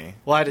confusing to me.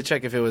 Well, I had to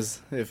check if it was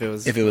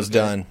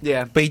done.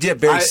 Yeah. But he did it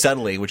very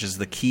subtly, which is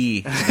the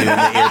key to doing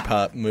the ear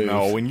pump move.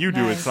 No, when you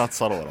do it, it's not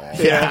subtle at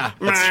all. Yeah,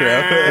 that's true.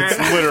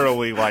 It's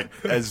literally like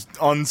as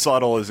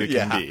unsubtle as it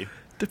can be.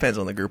 Depends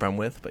on the group I'm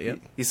with, but yeah.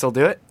 You still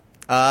do it?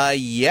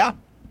 Yeah.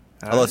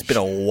 Although it's been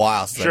a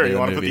while since Sure, I've been you to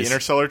want to put the movies.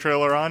 Interstellar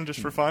trailer on just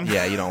for fun?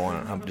 Yeah, you don't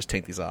want to. I'm just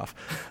take these off.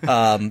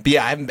 But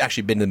yeah, I haven't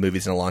actually been to the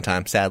movies in a long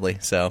time, sadly,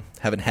 so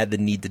haven't had the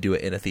need to do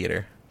it in a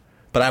theater.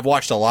 But I've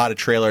watched a lot of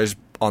trailers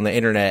on the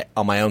internet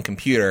on my own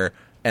computer,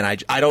 and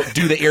I don't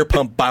do the ear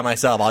pump by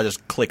myself. I'll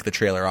just click the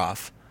trailer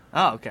off.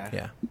 Oh, okay.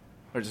 Yeah.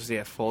 Or just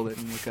fold it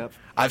and look up.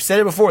 I've said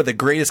it before. The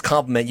greatest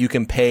compliment you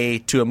can pay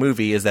to a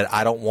movie is that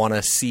I don't want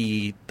to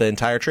see the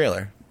entire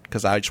trailer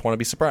because I just want to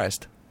be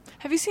surprised.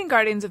 Have you seen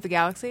Guardians of the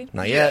Galaxy?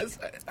 Not yet. Yes.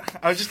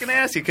 I was just going to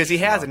ask you because he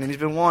hasn't, and he's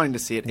been wanting to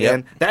see it. Yep.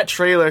 And that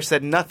trailer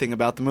said nothing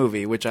about the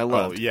movie, which I Oh,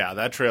 loved. yeah,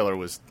 that trailer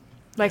was...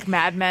 Like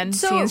Mad Men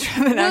So, scenes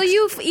from the will next...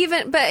 you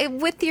even? But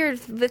with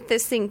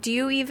this thing, do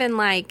you even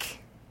like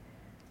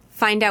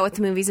find out what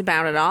the movie's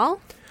about at all?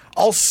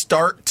 I'll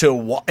start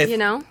to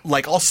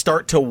I'll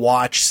start to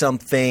watch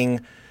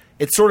something.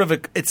 It's sort of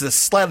it's a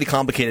slightly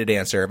complicated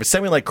answer. If it's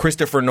something like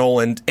Christopher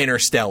Nolan's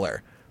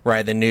Interstellar,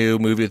 right, the new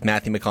movie with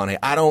Matthew McConaughey,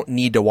 I don't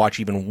need to watch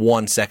even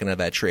 1 second of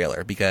that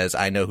trailer because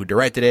I know who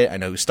directed it, I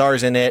know who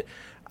stars in it,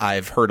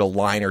 I've heard a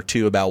line or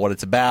two about what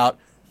it's about.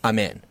 I'm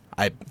in.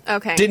 I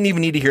didn't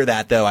even need to hear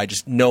that, though. I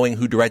just knowing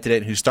who directed it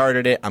and who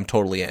started it, I'm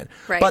totally in.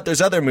 Right. But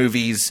there's other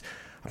movies.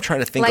 I'm trying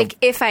to think like of...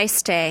 If I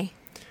Stay.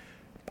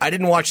 I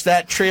didn't watch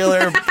that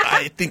trailer.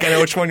 I think I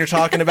know which one you're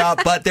talking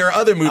about. But there are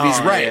other movies,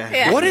 right?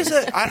 Yeah. What is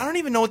it? I don't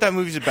even know what that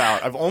movie's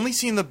about. I've only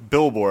seen the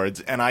billboards,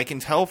 and I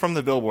can tell from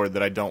the billboard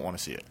that I don't want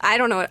to see it. I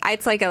don't know.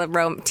 It's like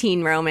a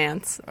teen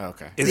romance.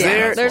 Okay.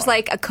 There's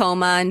like a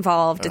coma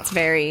involved. It's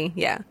very,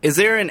 Is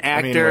there an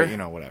actor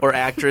whatever. or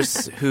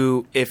actress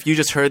who, if you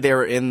just heard they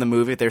were in the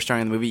movie, if they were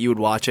starring in the movie, you would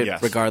watch it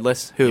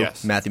regardless? Who?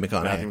 Yes. Matthew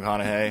McConaughey. Matthew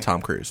McConaughey.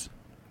 Tom Cruise.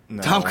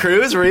 No. Tom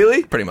Cruise,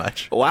 really? Pretty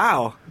much.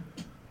 Wow.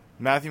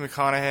 Matthew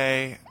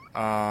McConaughey.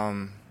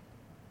 Liam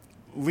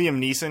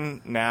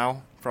Neeson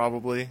now,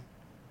 probably.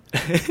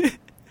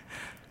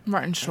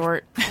 Martin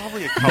Short.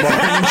 Probably a couple.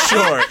 Martin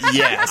Short,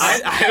 yes.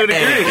 I would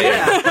agree,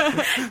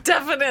 yeah.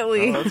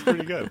 Definitely. Oh, that's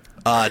pretty good.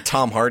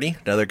 Tom Hardy,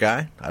 another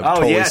guy. I would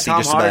totally see Tom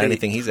just about Hardy.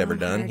 anything he's ever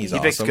done. He's He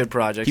awesome. picks good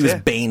projects, He was yeah.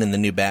 Biehn in the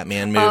new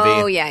Batman movie.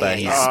 Oh, yeah, but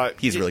yeah,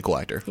 he's a really cool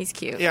actor. He's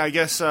cute. Yeah, I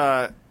guess,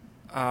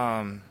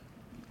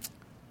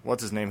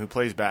 what's his name? Who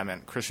plays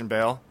Batman? Christian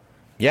Bale?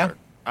 Yeah.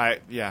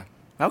 Yeah.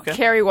 Okay.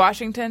 Kerry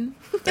Washington.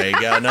 There you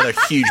go. Another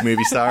huge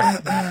movie star.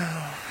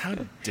 How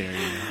dare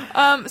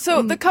you?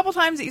 So the couple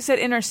times that you said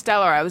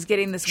Interstellar, I was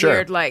getting this Sure.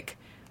 weird, like,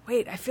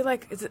 wait, I feel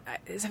like, is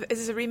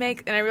this a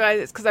remake? And I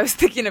realized it's because I was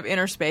thinking of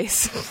Inner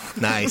Space.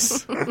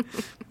 Nice.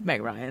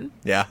 Meg Ryan.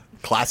 Yeah.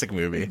 Classic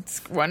movie.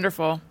 It's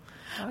wonderful.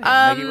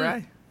 Maggie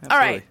Rye. All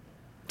right.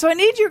 So I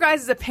need your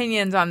guys'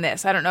 opinions on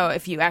this. I don't know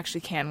if you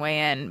actually can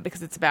weigh in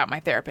because it's about my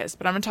therapist,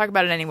 but I'm going to talk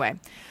about it anyway.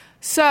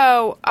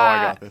 So,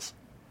 I got this.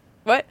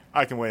 What?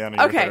 I can weigh in on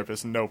your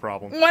therapist, no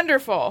problem.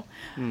 Wonderful.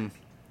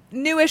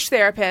 Newish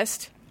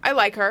therapist. I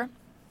like her.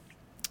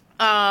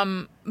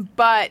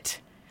 But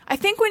I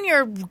think when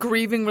you're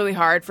grieving really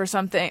hard for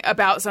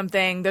about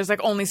something, there's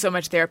like only so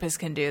much therapists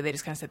can do. They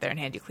just kind of sit there and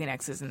hand you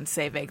Kleenexes and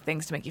say vague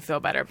things to make you feel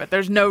better. But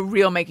there's no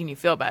real making you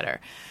feel better.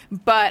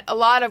 But a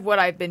lot of what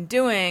I've been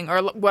doing,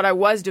 or what I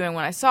was doing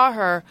when I saw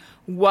her,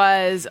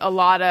 was a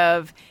lot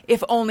of,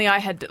 if only I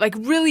had, like,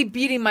 really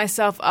beating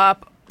myself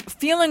up,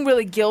 feeling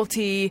really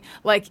guilty,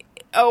 like,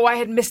 oh, I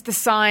had missed the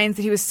signs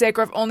that he was sick,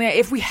 or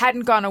if we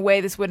hadn't gone away,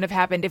 this wouldn't have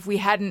happened. If we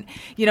hadn't,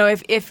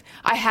 if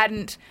I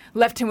hadn't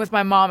left him with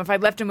my mom, if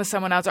I'd left him with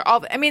someone else,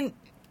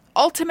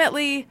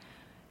 ultimately,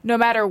 no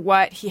matter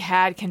what, he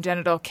had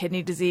congenital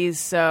kidney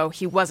disease, so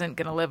he wasn't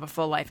going to live a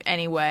full life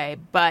anyway.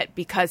 But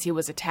because he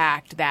was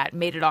attacked, that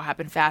made it all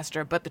happen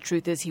faster. But the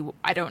truth is,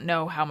 I don't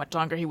know how much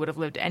longer he would have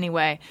lived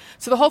anyway.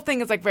 So the whole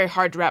thing is like very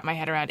hard to wrap my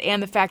head around,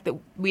 and the fact that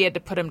we had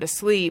to put him to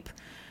sleep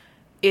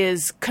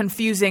is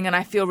confusing, and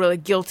I feel really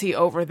guilty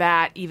over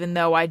that, even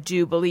though I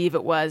do believe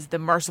it was the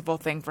merciful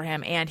thing for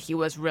him, and he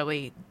was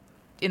really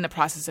in the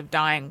process of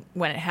dying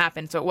when it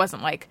happened. So it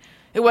wasn't like,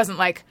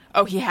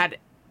 oh, he had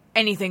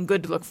anything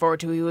good to look forward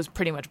to. He was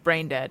pretty much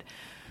brain dead.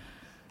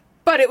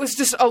 But it was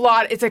just a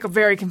lot. It's like a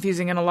very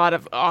confusing and a lot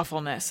of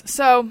awfulness.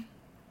 So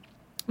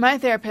my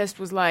therapist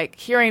was like,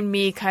 hearing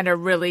me kind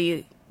of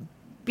really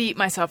beat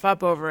myself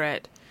up over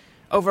it,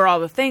 over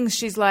all the things.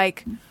 She's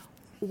like,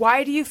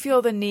 why do you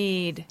feel the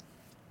need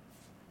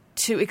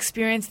to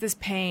experience this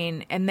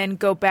pain and then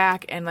go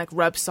back and like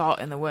rub salt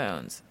in the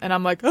wounds? And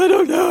I'm like, I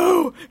don't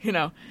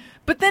know,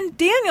 But then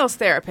Daniel's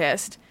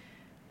therapist,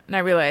 and I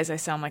realize I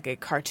sound like a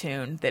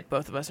cartoon that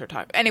both of us are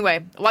talking.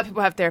 Anyway, a lot of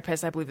people have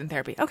therapists. I believe in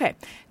therapy. Okay.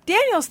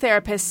 Daniel's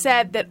therapist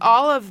said that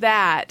all of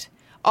that,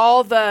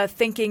 all the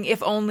thinking,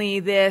 if only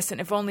this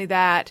and if only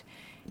that,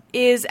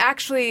 is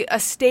actually a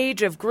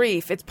stage of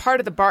grief. It's part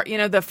of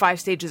the the 5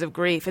 stages of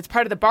grief. It's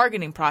part of the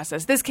bargaining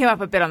process. This came up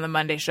a bit on the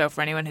Monday show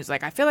for anyone who's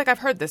like, I feel like I've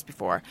heard this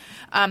before.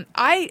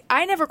 I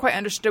never quite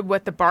understood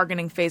what the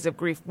bargaining phase of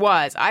grief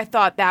was. I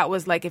thought that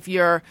was like if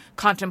you're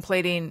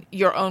contemplating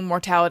your own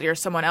mortality or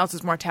someone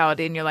else's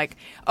mortality and you're like,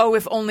 oh,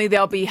 if only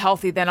they'll be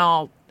healthy, then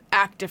I'll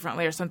act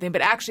differently or something.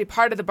 But actually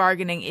part of the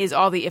bargaining is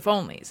all the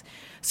if-onlys.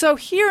 So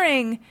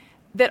hearing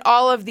that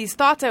all of these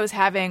thoughts I was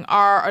having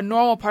are a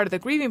normal part of the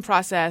grieving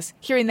process,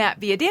 hearing that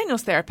via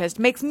Daniel's therapist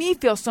makes me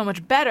feel so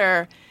much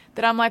better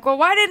that I'm like, well,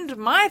 why didn't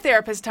my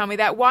therapist tell me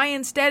that? Why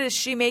instead is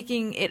she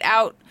making it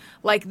out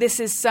like this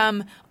is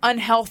some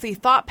unhealthy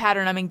thought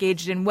pattern I'm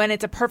engaged in when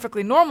it's a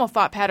perfectly normal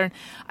thought pattern?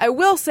 I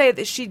will say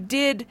that she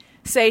did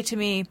say to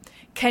me,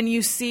 can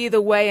you see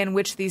the way in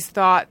which these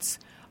thoughts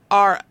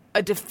are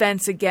a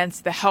defense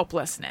against the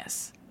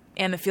helplessness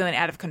and the feeling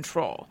out of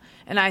control?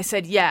 And I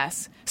said,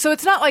 yes. So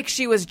it's not like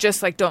she was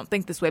just like, don't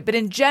think this way. But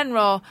in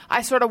general,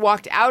 I sort of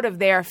walked out of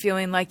there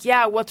feeling like,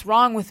 yeah, what's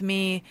wrong with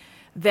me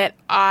that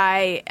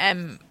I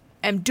am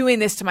doing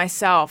this to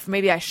myself?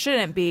 Maybe I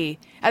shouldn't be,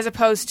 as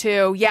opposed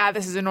to, yeah,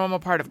 this is a normal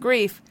part of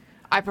grief.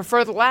 I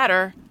prefer the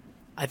latter.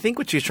 I think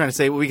what she was trying to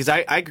say, because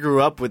I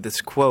grew up with this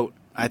quote.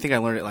 I think I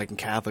learned it like in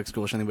Catholic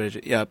school or something,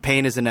 but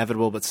pain is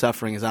inevitable, but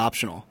suffering is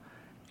optional.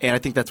 And I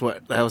think that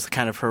was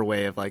kind of her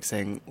way of like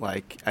saying,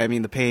 like, I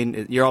mean, the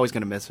pain, you're always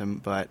going to miss him,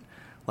 but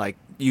like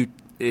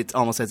it's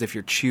almost as if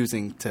you're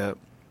choosing to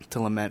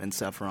lament and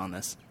suffer on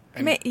this.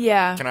 And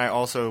yeah. Can I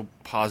also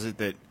posit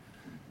that,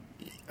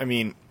 I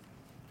mean,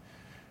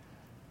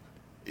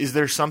 is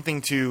there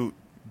something to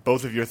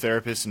both of your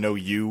therapists know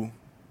you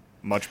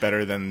much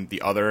better than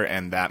the other,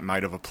 and that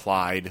might have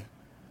applied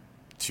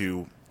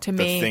to the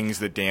me. Things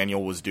that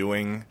Daniel was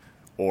doing,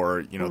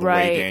 or the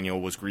way Daniel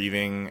was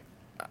grieving?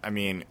 I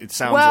mean, it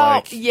sounds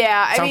like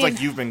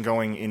like you've been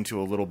going into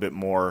a little bit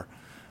more.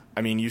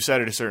 I mean, you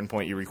said at a certain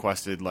point you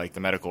requested like the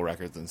medical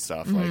records and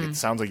stuff. Mm-hmm. Like it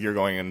sounds like you're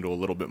going into a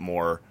little bit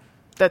more.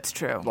 That's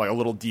true. Like a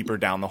little deeper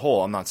down the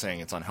hole. I'm not saying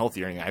it's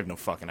unhealthy or anything. I have no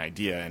fucking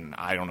idea, and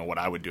I don't know what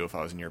I would do if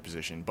I was in your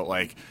position. But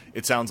like,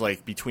 it sounds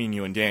like between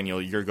you and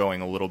Daniel, you're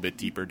going a little bit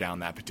deeper down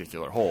that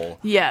particular hole.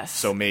 Yes.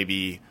 So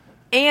maybe.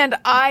 And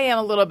I am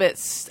a little bit,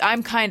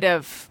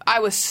 I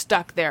was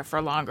stuck there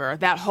for longer.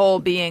 That hole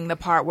being the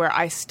part where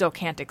I still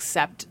can't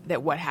accept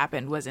that what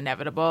happened was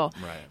inevitable.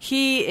 Right.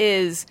 He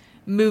is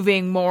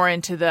moving more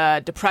into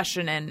the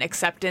depression and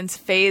acceptance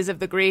phase of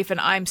the grief,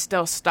 and I'm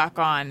still stuck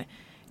on,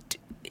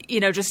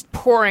 just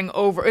pouring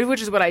over,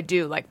 which is what I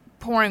do, like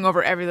pouring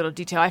over every little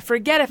detail. I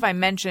forget if I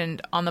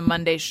mentioned on the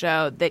Monday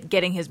show that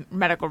getting his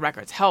medical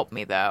records helped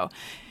me, though.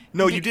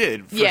 No, you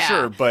did, for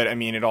sure. But, I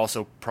mean, it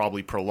also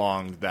probably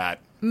prolonged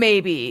that.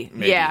 Maybe.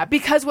 Yeah.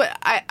 Because what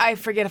I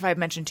forget if I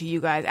mentioned to you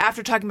guys,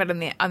 after talking about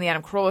it on the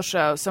Adam Carolla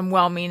show, some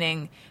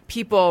well-meaning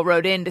people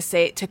wrote in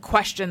to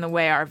question the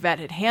way our vet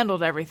had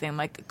handled everything.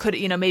 Like,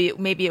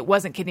 maybe it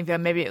wasn't kidney failure,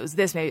 maybe it was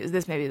this, maybe it was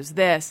this, maybe it was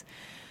this.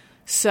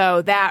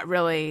 So that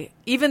really,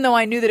 even though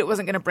I knew that it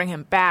wasn't going to bring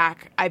him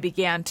back, I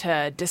began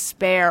to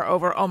despair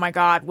over, oh my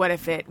God, what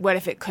if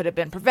it could have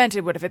been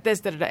prevented? What if it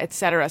this, et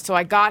cetera? So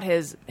I got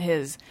his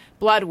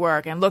blood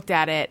work and looked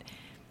at it.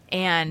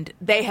 And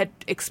they had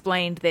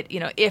explained that,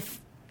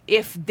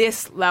 if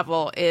this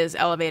level is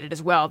elevated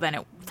as well, then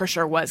it for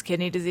sure was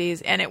kidney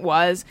disease, and it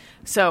was.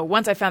 So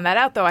once I found that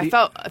out, though, I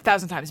felt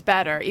 1,000 times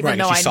better. Even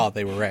though I saw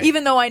they were right.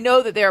 Even though I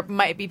know that there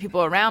might be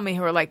people around me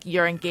who are like,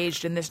 you're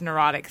engaged in this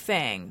neurotic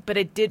thing, but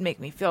it did make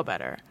me feel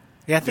better.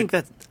 Yeah, I think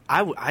that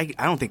I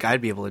don't think I'd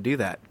be able to do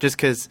that, just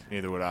because.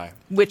 Neither would I.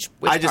 Which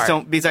I just part?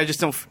 don't, because I just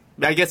don't.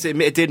 I guess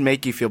it did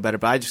make you feel better,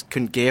 but I just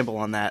couldn't gamble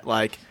on that.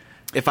 Like,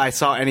 if I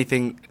saw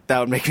anything that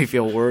would make me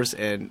feel worse,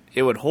 and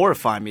it would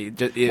horrify me.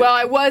 Well,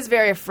 I was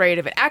very afraid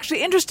of it.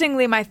 Actually,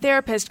 interestingly, my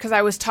therapist, because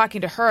I was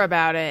talking to her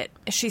about it,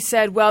 she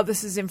said, well,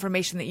 this is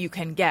information that you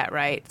can get,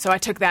 right? So I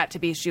took that to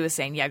be she was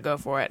saying, yeah, go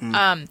for it.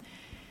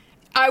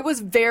 I was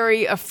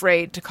very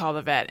afraid to call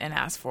the vet and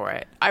ask for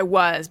it. I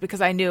was, because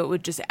I knew it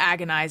would just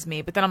agonize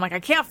me. But then I'm like, I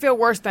can't feel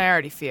worse than I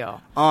already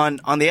feel. On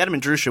the Adam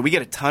and Drew show, we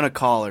get a ton of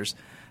callers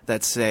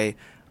that say,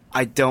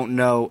 I don't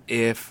know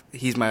if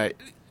he's my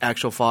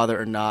actual father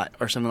or not,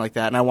 or something like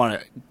that, and I want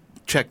to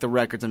check the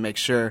records and make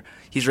sure.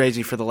 He's raised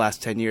me for the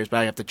last 10 years, but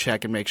I have to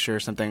check and make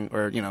sure something,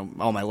 or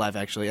all my life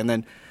actually. And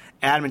then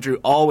Adam and Drew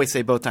always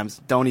say both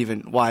times, don't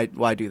even, why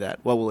do that?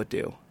 What will it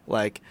do?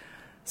 Like,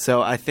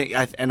 so I think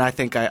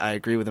I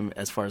agree with him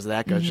as far as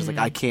that goes. Mm-hmm. Just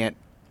like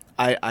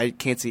I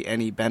can't see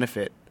any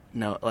benefit,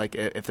 like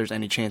if there's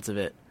any chance of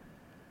it.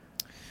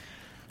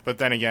 But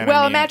then again,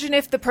 well, imagine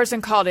if the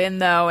person called in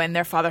though and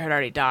their father had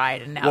already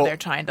died, and now they're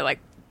trying to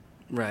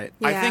Right.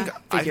 Yeah,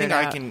 I think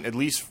I can, at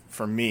least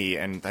for me,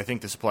 and I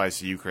think this applies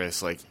to you,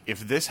 Chris, like,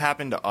 if this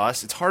happened to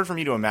us, it's hard for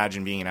me to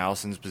imagine being in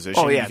Alison's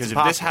position. Oh, yeah, because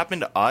if this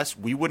happened to us,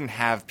 we wouldn't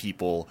have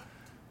people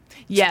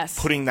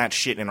putting that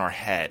shit in our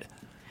head.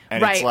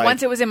 And right. It's like,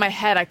 once it was in my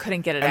head, I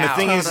couldn't get it out. And the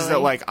thing is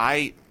that, like,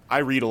 I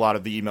read a lot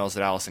of the emails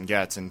that Alison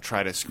gets and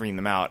try to screen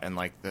them out, and,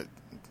 like,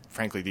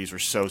 frankly, these were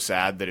so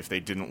sad that if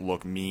they didn't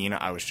look mean,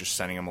 I was just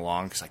sending them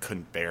along because I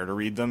couldn't bear to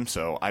read them.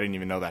 So I didn't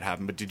even know that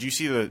happened. But did you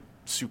see the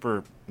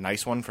super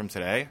nice one from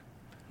today?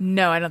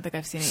 No, I don't think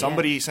I've seen it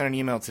Somebody yet. sent an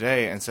email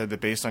today and said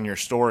that based on your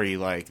story,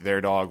 like, their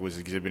dog was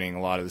exhibiting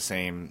a lot of the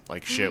same,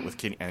 like, shit with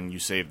kidney, and you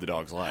saved the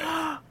dog's life.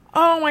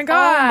 Oh my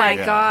god! Oh my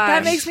god!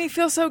 That makes me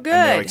feel so good.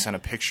 And they, like, sent a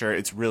picture.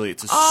 It's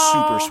a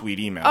super sweet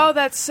email. Oh,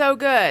 that's so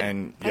good.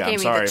 And that yeah, gave I'm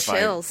sorry me the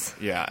chills.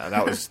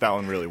 that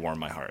one really warmed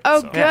my heart.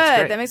 Oh, so. good.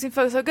 That makes me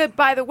feel so good.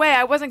 By the way,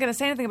 I wasn't going to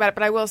say anything about it,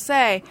 but I will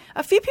say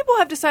a few people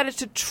have decided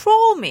to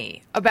troll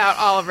me about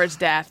Oliver's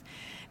death.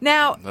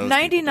 Now,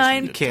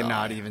 99. You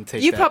cannot even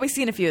take. You've probably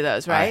seen a few of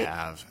those, right? I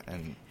have,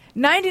 and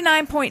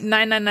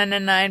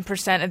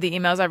 99.99999% of the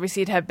emails I've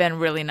received have been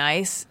really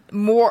nice.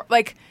 More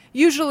like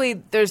usually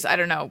there's, I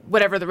don't know,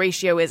 whatever the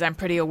ratio is, I'm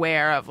pretty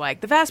aware of, like,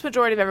 the vast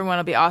majority of everyone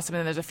will be awesome and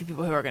then there's a few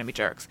people who are going to be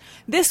jerks.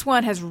 This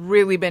one has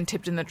really been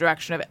tipped in the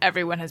direction of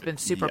everyone has been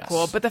super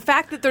cool. But the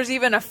fact that there's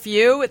even a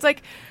few, it's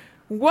like,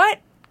 what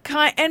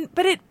kind,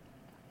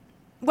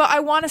 well, I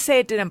want to say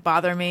it didn't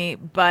bother me,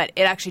 but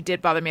it actually did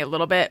bother me a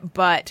little bit,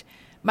 but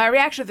my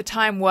reaction at the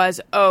time was,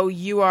 "Oh,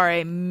 you are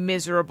a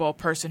miserable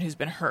person who's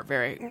been hurt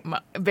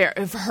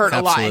hurt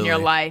a lot in your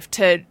life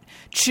to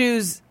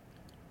choose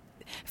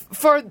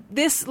for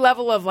this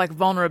level of, like,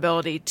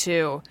 vulnerability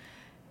to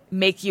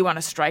make you want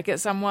to strike at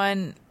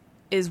someone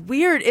is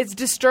weird. It's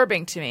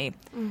disturbing to me."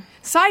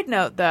 Side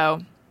note,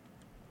 though,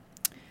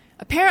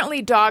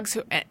 apparently dogs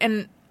who,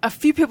 and a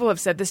few people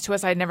have said this to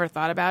us. I never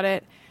thought about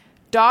it.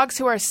 Dogs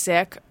who are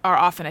sick are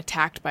often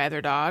attacked by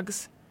other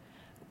dogs.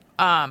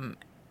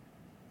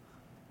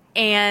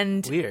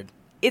 And weird.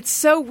 It's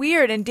so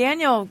weird. And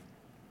Daniel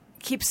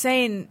keeps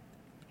saying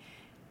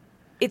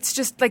it's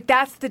just like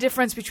that's the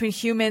difference between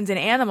humans and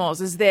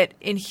animals, is that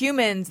in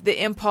humans,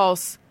 the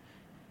impulse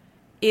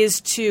is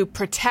to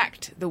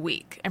protect the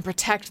weak and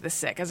protect the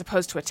sick as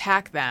opposed to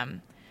attack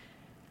them.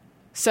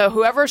 So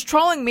whoever's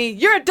trolling me,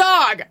 you're a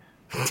dog.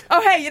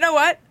 Oh, hey, you know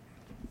what?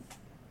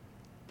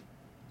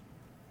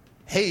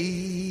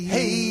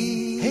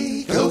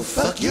 Hey, go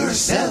fuck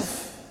yourself.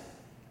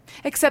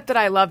 Except that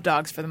I love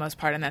dogs for the most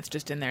part, and that's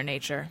just in their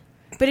nature.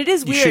 But it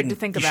is weird to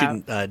think about.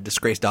 You shouldn't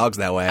disgrace dogs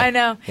that way. I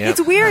know. Yep. It's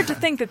weird to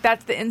think that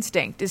that's the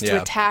instinct, is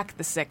to attack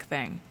the sick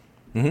thing.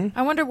 Mm-hmm.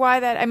 I wonder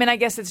why that... I mean, I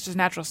guess it's just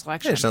natural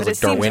selection. Yeah, it sounds but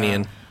like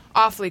Darwinian. Seems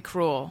awfully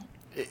cruel.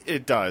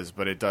 It does,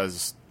 but it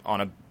does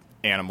on a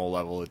animal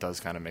level. It does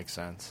kind of make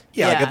sense.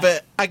 Yeah.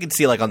 Like I could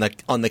see, like,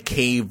 on the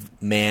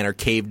caveman or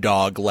cave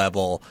dog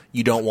level,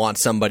 you don't want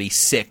somebody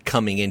sick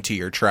coming into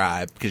your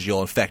tribe because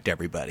you'll infect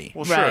everybody.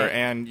 Well, sure,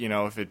 and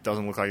if it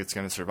doesn't look like it's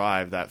going to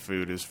survive, that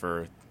food is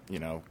for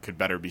could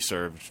better be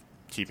served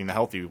keeping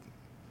the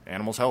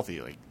animals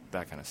healthy, like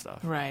that kind of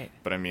stuff. Right.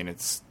 But I mean,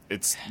 it's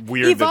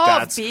weird Evolved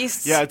that's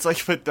beasts. Yeah, it's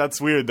like, but that's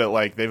weird that,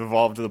 like, they've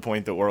evolved to the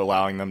point that we're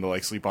allowing them to,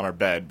 like, sleep on our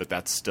bed, but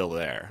that's still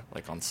there,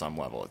 like, on some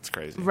level. It's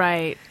crazy.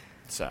 Right.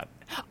 Sad.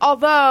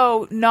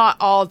 Although not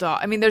all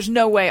dogs. I mean, there's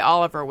no way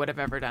Oliver would have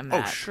ever done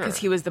that. Oh, sure. Because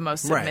he was the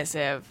most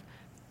submissive.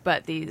 Right.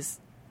 But these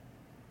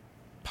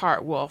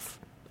part wolf.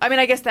 I mean,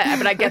 I guess that.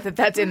 But I get that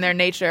that's in their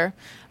nature.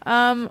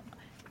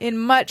 In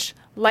much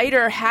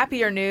lighter,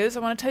 happier news,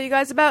 I want to tell you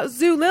guys about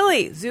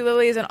Zulily.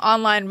 Zulily is an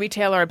online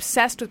retailer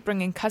obsessed with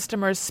bringing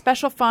customers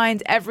special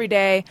finds every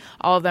day.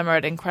 All of them are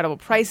at incredible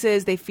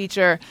prices. They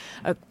feature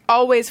an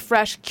always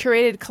fresh,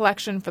 curated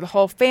collection for the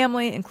whole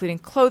family, including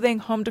clothing,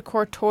 home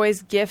decor,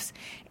 toys, gifts,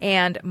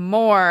 and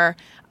more.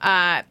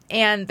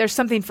 And there's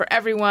something for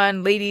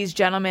everyone, ladies,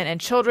 gentlemen, and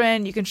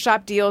children. You can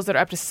shop deals that are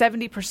up to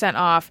 70%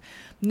 off.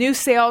 New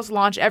sales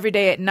launch every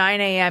day at 9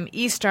 a.m.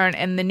 Eastern,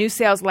 and the new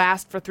sales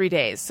last for 3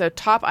 days. So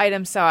top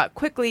items sell out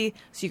quickly,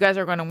 so you guys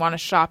are going to want to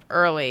shop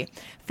early.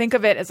 Think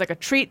of it as like a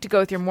treat to go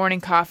with your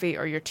morning coffee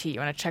or your tea. You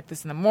want to check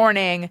this in the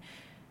morning.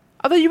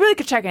 Although you really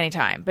could check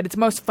anytime, but it's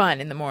most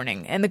fun in the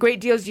morning. And the great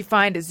deals you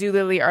find at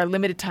Zulily are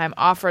limited time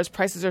offers.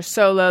 Prices are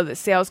so low that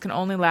sales can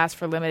only last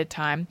for a limited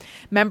time.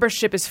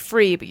 Membership is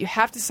free, but you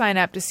have to sign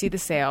up to see the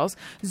sales.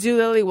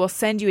 Zulily will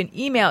send you an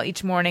email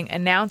each morning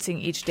announcing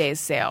each day's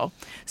sale.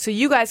 So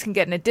you guys can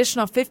get an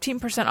additional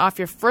 15% off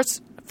your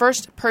first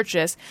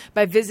purchase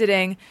by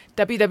visiting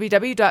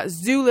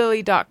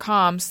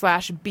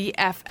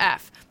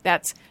www.zulily.com/BFF.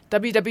 That's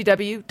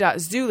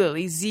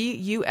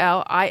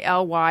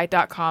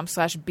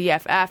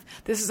www.zulily.com/BFF.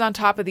 This is on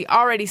top of the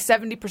already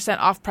 70%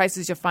 off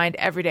prices you'll find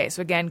every day.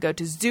 So again, go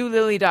to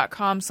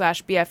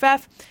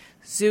zulily.com/BFF,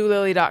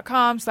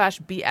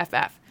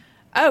 zulily.com/BFF.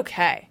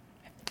 Okay.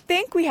 I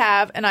think we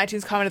have an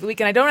iTunes comment of the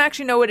week, and I don't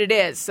actually know what it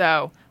is,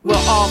 so we'll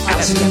all find out.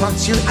 Alison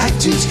wants your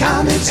iTunes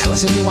comments.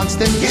 Alison wants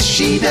them, yes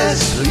she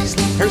does. Please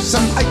leave her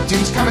some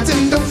iTunes comments,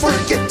 and don't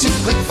forget to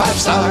click 5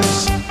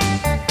 stars.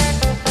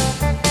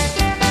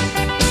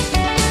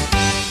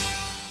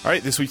 All All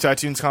right, this week's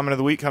iTunes comment of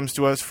the week comes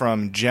to us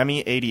from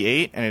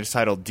Jemmy88, and it's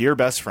titled, Dear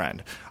Best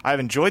Friend. I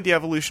have enjoyed the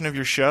evolution of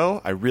your show.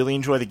 I really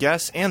enjoy the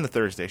guests and the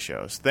Thursday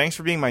shows. Thanks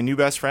for being my new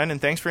best friend, and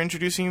thanks for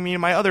introducing me to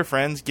my other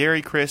friends,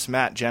 Gary, Chris,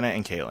 Matt, Jenna,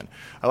 and Caelan.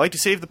 I like to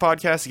save the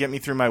podcast to get me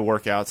through my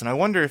workouts, and I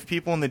wonder if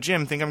people in the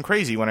gym think I'm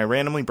crazy when I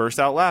randomly burst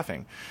out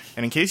laughing.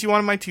 And in case you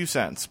wanted my 2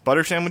 cents,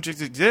 butter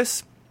sandwiches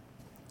exist.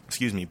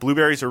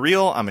 Blueberries are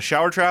real. I'm a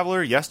shower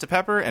traveler. Yes to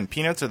pepper, and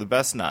peanuts are the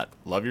best nut.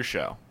 Love your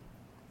show.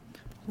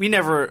 We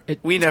never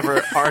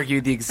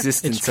argued the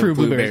existence of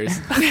blueberries.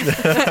 Oh,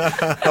 did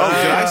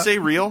I say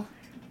real?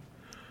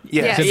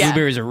 Yeah.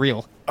 Blueberries are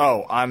real.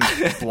 Oh, I'm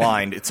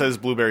blind. It says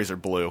blueberries are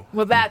blue.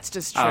 Well, that's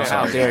just true. Oh,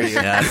 how dare you.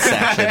 Yeah, that's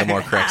actually the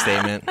more correct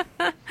statement.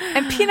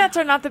 And peanuts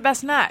are not the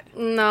best nut.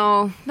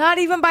 No. Not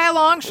even by a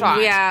long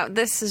shot. Yeah,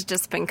 this has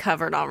just been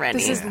covered already.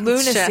 This is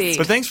lunacy.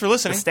 But thanks for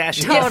listening.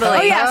 Pistachio. Totally.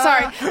 Oh, yeah,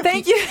 sorry.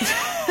 Thank you.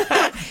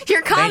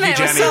 Your comment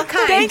was so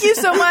kind. Thank you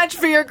so much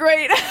for your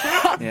great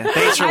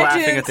Thanks for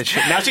laughing at the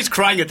gym. Now she's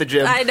crying at the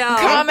gym. I know.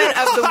 comment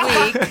of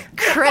the week.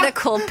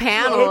 Critical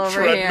panel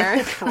over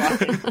here.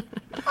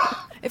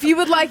 If you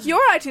would like your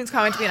iTunes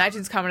comment to be an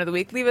iTunes comment of the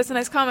week, leave us a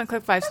nice comment,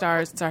 click 5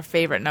 stars. It's our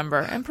favorite number,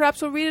 and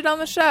perhaps we'll read it on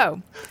the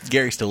show.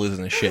 Gary's still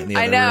losing his shit in the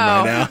other know.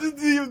 room right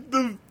now.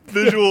 The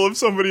visual of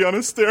somebody on a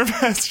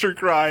Stairmaster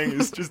crying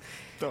is just...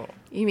 Oh,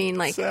 You mean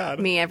like sad.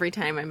 me every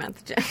time I'm at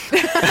the gym?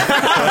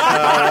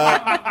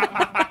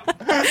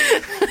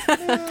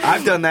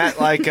 I've done that,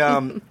 like,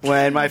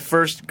 when my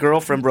first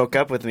girlfriend broke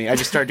up with me. I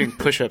just started doing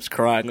push-ups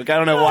crying. Like, I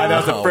don't know why.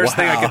 That was the first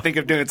thing I could think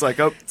of doing. It's like,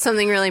 oh.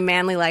 Something really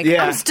manly like,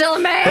 Yeah. I'm still a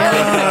man.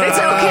 It's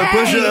okay.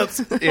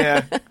 Push-ups.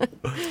 Yeah.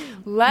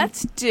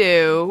 Let's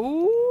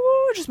do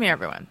just me,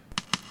 everyone.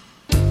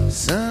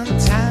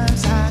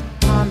 Sometimes I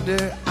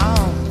ponder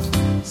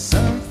on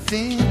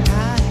something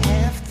I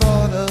have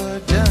thought or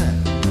done.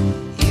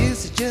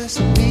 Is it just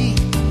me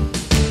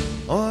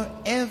or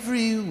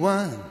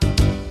everyone?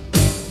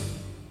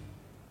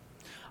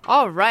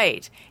 All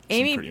right. Some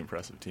Amy, pretty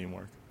impressive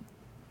teamwork.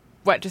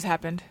 what just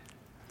happened?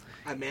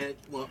 My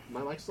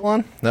mic's still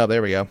on? No,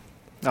 there we go.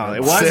 No,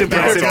 it was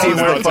impressive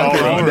teamwork.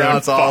 Now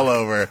it's all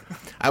over.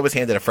 I was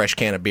handed a fresh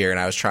can of beer, and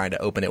I was trying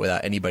to open it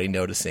without anybody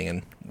noticing,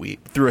 and we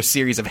threw a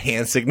series of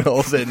hand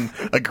signals and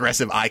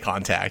aggressive eye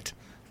contact.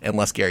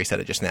 Unless Gary said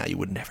it just now, you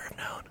would never have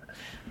known.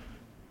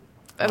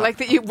 I like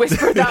that you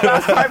whispered that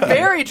last part.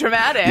 Very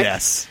dramatic.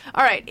 Yes.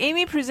 All right.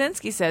 Amy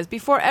Przinski says,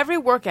 before every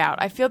workout,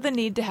 I feel the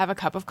need to have a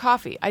cup of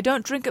coffee. I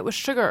don't drink it with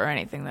sugar or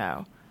anything,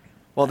 though.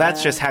 Well,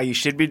 that's just how you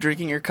should be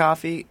drinking your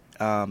coffee.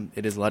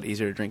 It is a lot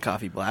easier to drink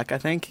coffee black, I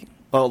think.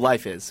 Well,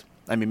 life is.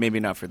 I mean,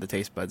 maybe not for the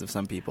taste buds of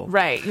some people.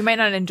 Right. You might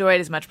not enjoy it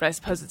as much, but I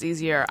suppose it's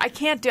easier. I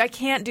can't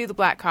do the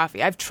black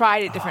coffee. I've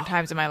tried it different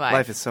times in my life.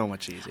 Life is so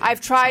much easier.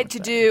 I've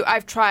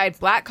tried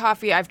black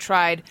coffee. I've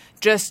tried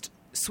just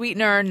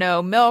sweetener,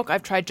 no milk.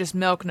 I've tried just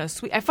milk, no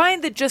sweet. I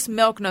find that just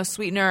milk, no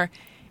sweetener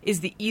is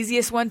the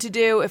easiest one to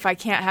do if I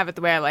can't have it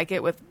the way I like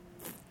it with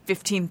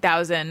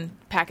 15,000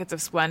 packets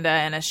of Splenda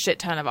and a shit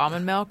ton of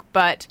almond milk.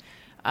 But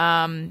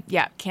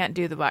can't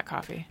do the black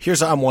coffee.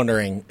 Here's what I'm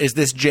wondering. Is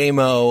this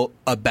JMO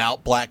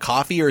about black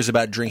coffee, or is it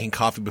about drinking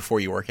coffee before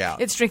you work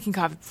out? It's drinking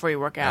coffee before you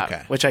work out.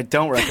 Okay. Which I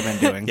don't recommend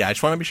doing. Yeah, I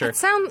just want to be sure.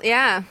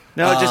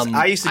 No,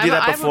 I used to do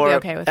that before. I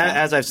would be okay with that.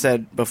 As I've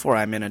said before,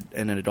 I'm in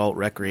an adult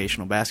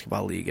recreational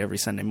basketball league every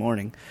Sunday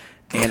morning.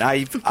 And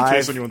In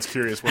case anyone's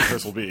curious what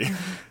this will be.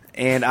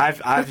 And I've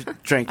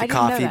drank the I didn't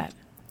coffee. know that.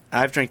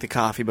 I've drank the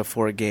coffee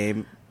before a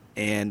game,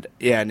 and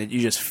you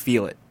just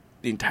feel it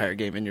the entire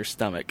game in your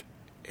stomach,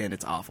 and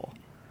it's awful.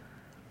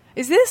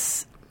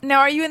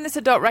 Are you in this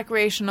adult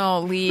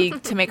recreational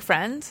league to make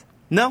friends?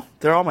 No,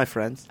 they're all my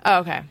friends. Oh,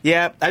 okay.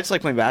 Yeah, I just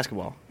like playing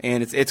basketball,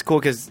 and it's cool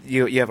because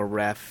you have a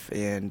ref,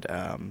 and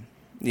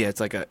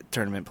it's like a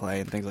tournament play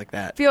and things like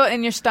that. Feel it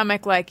in your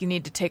stomach like you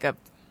need to take a.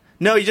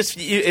 No, your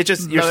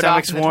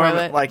stomach's warm.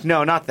 Toilet? Like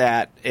no, not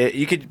that.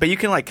 You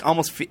can like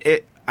almost feel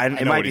it.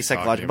 It might be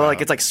psychological, but like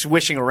it's like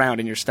swishing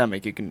around in your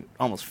stomach. You can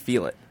almost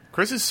feel it.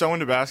 Chris is so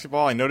into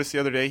basketball. I noticed the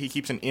other day he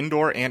keeps an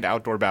indoor and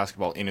outdoor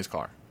basketball in his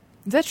car.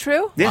 Is that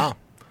true? Yeah. Wow.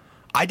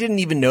 I didn't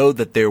even know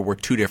that there were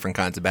 2 different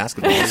kinds of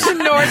basketballs. Nor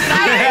did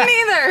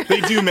I either.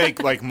 They do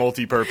make like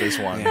multi-purpose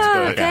ones.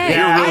 But Okay.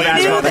 Yeah,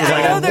 I know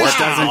there's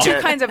doesn't 2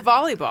 get- kinds of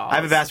volleyball. I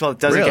have a basketball that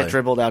doesn't Really? get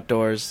dribbled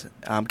outdoors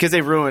because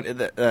they ruin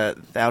the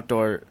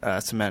outdoor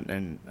cement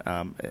and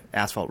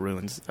asphalt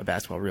ruins a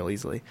basketball real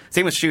easily.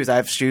 Same with shoes. I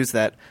have shoes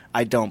that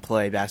I don't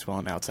play basketball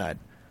on outside.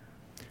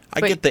 I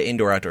get the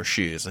indoor-outdoor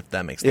shoes, if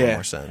that makes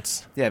more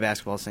sense. Yeah,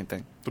 basketball, same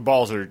thing. the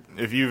balls are,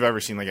 if you've ever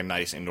seen like a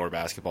nice indoor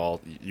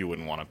basketball, you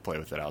wouldn't want to play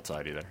with it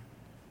outside either.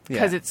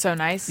 Because it's so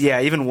nice?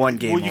 Yeah, even one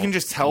game. Well, you can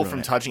just tell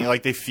from touching it.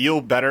 Like, they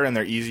feel better and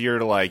they're easier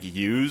to, like,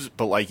 use,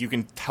 but, like, you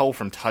can tell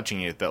from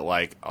touching it that,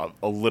 like,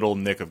 a little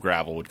nick of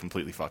gravel would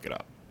completely fuck it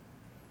up.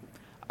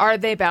 Are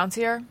they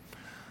bouncier?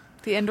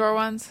 The indoor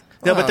ones?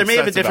 No, but they're made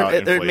of a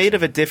different. They're made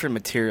of a different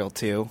material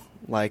too.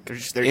 like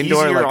they're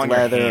indoor easier like on your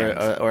leather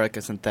hands. or like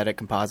a synthetic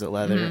composite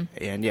leather,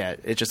 and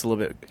it's just a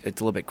little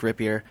bit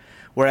grippier.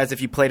 Whereas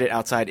if you played it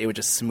outside, it would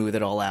just smooth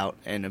it all out,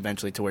 and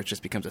eventually to where it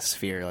just becomes a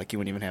sphere. Like you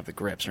wouldn't even have the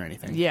grips or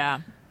anything.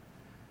 Yeah.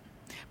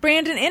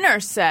 Brandon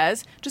Inner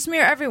says, just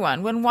mirror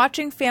everyone. When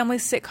watching family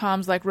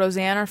sitcoms like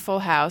Roseanne or Full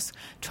House,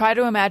 try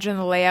to imagine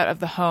the layout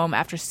of the home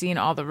after seeing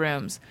all the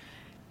rooms.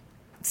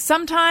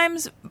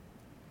 Sometimes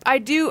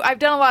I've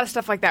done a lot of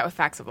stuff like that with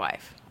Facts of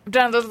Life.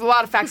 There's a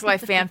lot of Facts of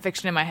Life fan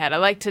fiction in my head. I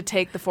like to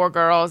take the 4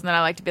 girls, and then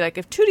I like to be like,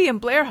 if Tootie and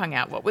Blair hung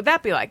out, what would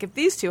that be like? If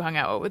these two hung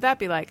out, what would that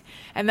be like?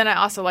 And then I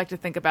also like to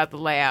think about the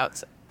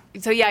layouts.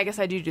 So yeah, I guess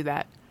I do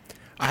that.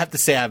 I have to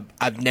say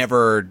I've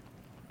never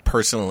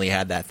personally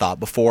had that thought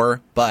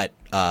before, but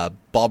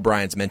Bob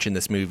Bryan's mentioned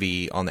this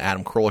movie on the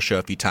Adam Carolla show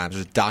a few times.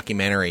 There's a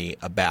documentary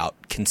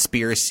about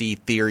conspiracy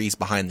theories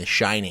behind The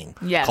Shining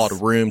called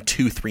Room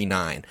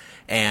 239.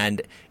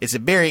 And it's a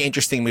very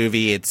interesting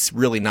movie. It's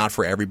really not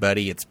for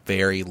everybody. It's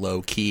very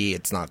low-key.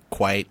 It's not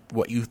quite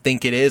what you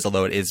think it is,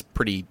 although it is a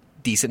pretty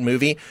decent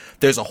movie.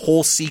 There's a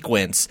whole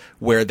sequence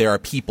where there are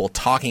people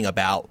talking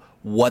about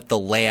what the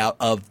layout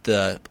of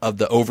the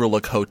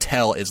Overlook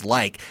Hotel is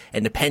like.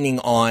 And depending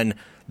on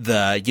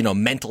the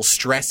mental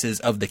stresses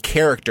of the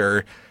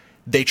character,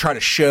 they try to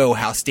show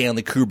how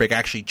Stanley Kubrick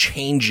actually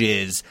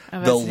changes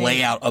the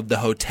layout of the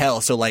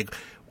hotel. So like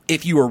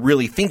if you were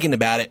really thinking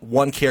about it,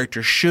 one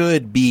character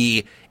should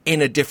be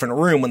in a different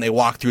room when they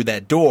walk through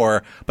that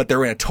door, but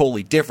they're in a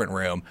totally different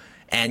room.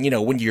 And,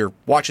 when you're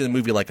watching the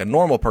movie like a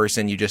normal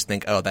person, you just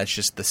think, oh, that's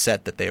just the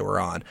set that they were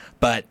on.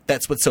 But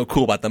that's what's so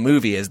cool about the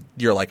movie is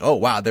you're like, oh,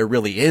 wow, there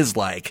really is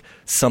like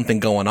something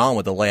going on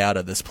with the layout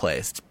of this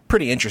place. It's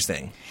pretty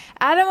interesting.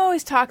 Adam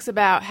always talks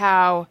about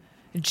how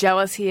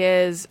jealous he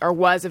is or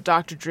was of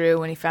Dr. Drew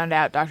when he found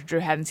out Dr. Drew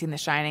hadn't seen The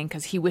Shining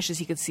because he wishes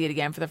he could see it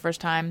again for the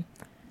first time.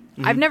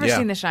 I've never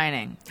seen The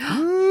Shining.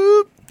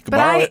 But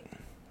I...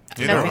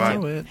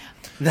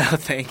 No,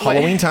 thank you.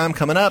 Halloween time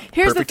coming up.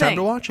 Here's Perfect the thing. time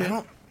to watch it.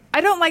 I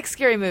don't like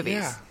scary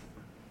movies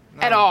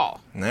at all.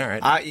 All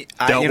right.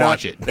 Don't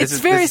watch it. It's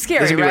very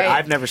scary, right?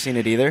 I've never seen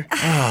it either.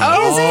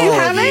 Oh, is it? You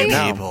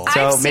haven't? No.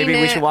 So maybe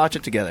we should watch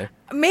it together.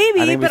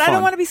 Maybe, but I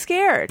don't want to be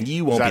scared.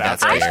 You won't be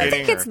that scared. I don't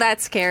think it's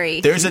that scary.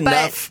 There's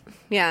enough.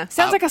 Yeah.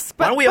 Sounds like a...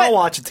 Why don't we all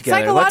watch it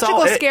together?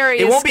 Psychological scary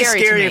It won't be is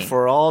scary scary to me. if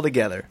we're all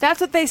together. That's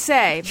what they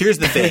say. Here's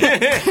the thing.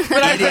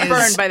 But I've been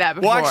burned by that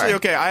before. Well, actually,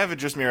 okay, I have a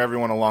Just Mirror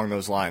Everyone along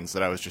those lines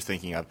that I was just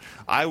thinking of.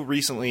 I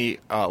recently,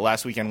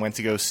 last weekend, went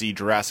to go see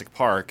Jurassic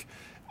Park.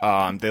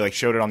 They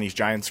showed it on these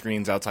giant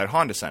screens outside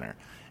Honda Center.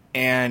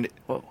 And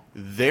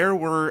there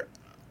were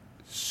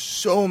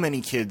so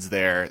many kids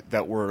there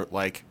that were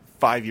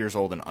 5 years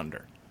old and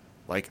under.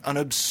 An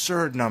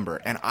absurd number.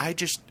 And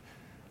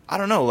I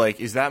don't know,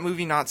 is that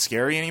movie not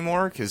scary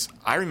anymore? Because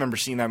I remember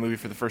seeing that movie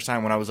for the first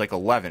time when I was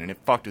 11, and it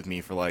fucked with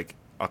me for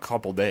a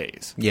couple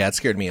days. Yeah, it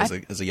scared me as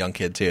a young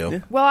kid too. Yeah.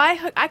 Well,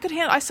 I could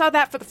handle. I saw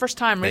that for the first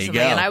time recently,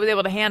 and I was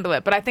able to handle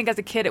it. But I think as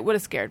a kid, it would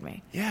have scared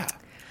me. Yeah.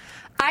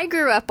 I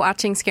grew up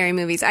watching scary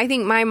movies. I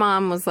think my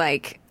mom was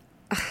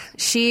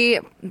she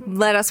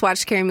let us watch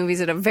scary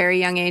movies at a very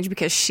young age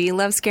because she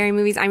loves scary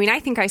movies. I mean, I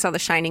think I saw The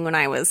Shining when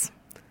I was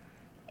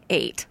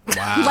 8.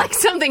 Wow.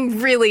 Something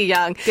really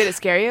young. Did it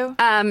scare you?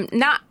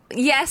 Not.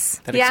 Yes.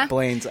 That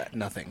explains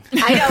nothing.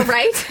 I know,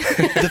 right?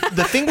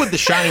 The thing with The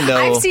Shining, though...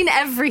 I've seen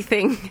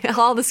everything.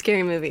 All the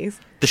scary movies.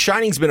 The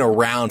Shining's been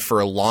around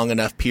for a long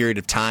enough period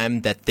of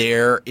time that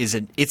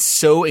it's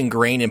so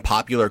ingrained in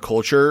popular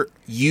culture,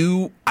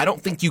 I don't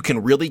think you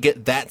can really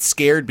get that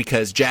scared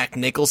because Jack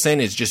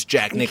Nicholson is just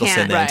Jack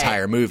Nicholson the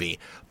entire movie.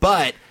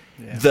 But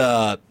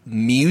the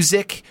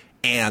music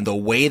and the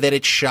way that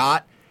it's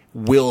shot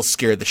will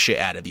scare the shit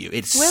out of you.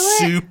 It's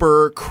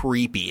super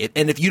creepy.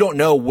 And if you don't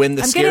know when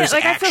the scares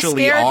I feel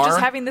actually scared are... just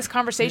having this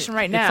conversation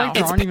right now.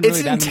 There aren't even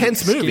really that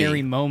intense many movie.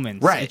 scary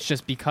moments. Right. It's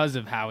just because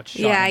of how it's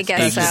shot. Yeah, I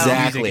guess so.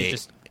 Exactly.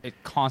 It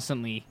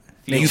constantly...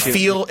 You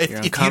feel if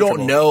you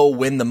don't know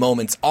when the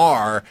moments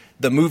are,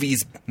 the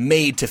movie's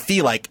made to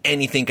feel like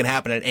anything can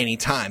happen at any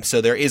time.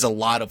 So there is a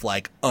lot of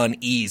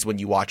unease when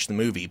you watch the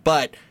movie.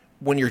 But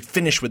when you're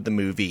finished with the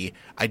movie,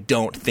 I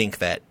don't think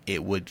that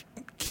it would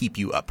keep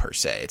you up per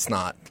se. It's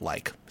not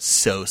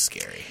so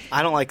scary.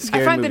 I don't like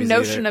scary movies. I find the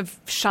notion of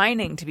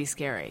Shining to be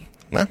scary.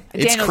 Well,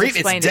 it's creepy.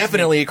 It's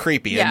definitely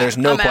creepy, and there's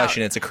no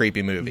question it's a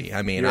creepy movie.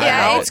 I mean,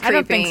 it's creepy. I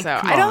don't think so.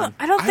 I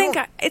don't think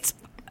it's.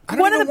 I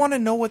don't even want to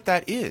know what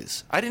that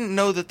is. I didn't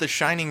know that The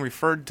Shining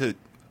referred to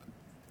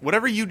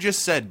whatever you just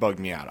said. Bugged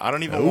me out. I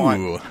don't even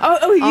want.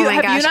 Have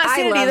you not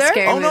seen it either?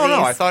 Oh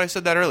no, I thought I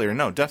said that earlier.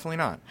 No, definitely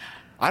not.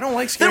 I don't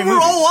like scary movies. Then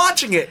we're all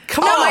watching it.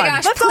 Come on. Oh my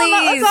gosh,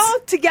 let's all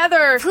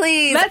together.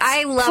 Please,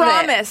 I love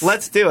promise. it.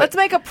 Let's do it. Let's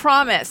make a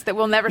promise that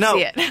we'll never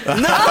see it. No.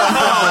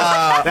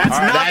 That's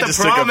not the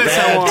promise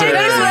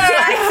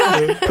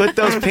I want. Put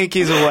those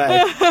pinkies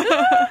away.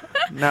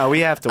 No, we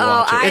have to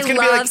watch it. It's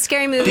I love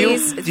scary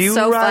movies. Do you it's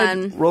so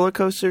ride fun. roller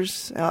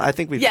coasters? I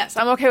think we've... Yes,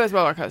 I'm okay with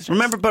roller coasters.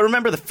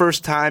 Remember the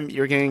first time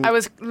you were getting... I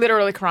was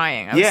literally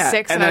crying. I was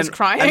 6 and I was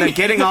crying. And then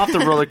getting off the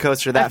roller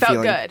coaster, that I felt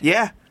feeling. good.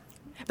 Yeah.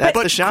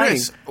 That's The Shining.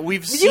 Chris,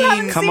 we've You seen.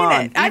 haven't Come seen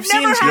on. it. I've We've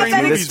seen never had scary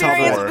that movies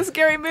experience before. with a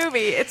scary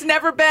movie. It's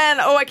never been,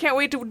 I can't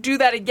wait to do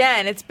that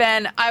again. It's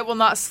been, I will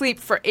not sleep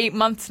for 8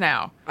 months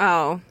now.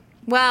 Oh.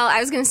 Well, I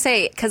was going to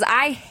say, because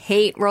I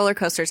hate roller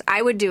coasters,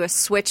 I would do a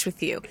switch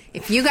with you.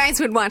 If you guys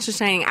would watch The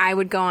Shining, I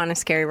would go on a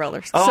scary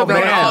roller coaster. So we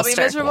would all be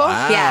miserable?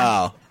 Wow.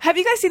 Yeah. Have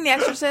you guys seen The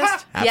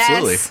Exorcist?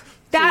 Absolutely. Yes.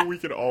 That So we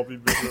could all be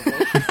miserable.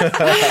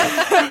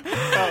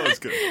 That was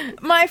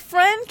good. My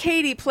friend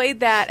Katie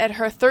played that at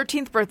her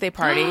 13th birthday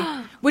party,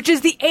 which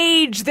is the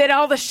age that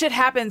all the shit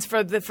happens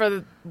for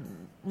the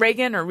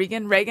Reagan.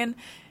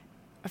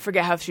 I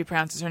forget how she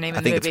pronounces her name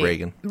in the movie. I think it's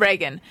Reagan.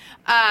 Reagan.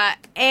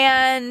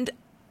 And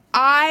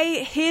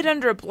I hid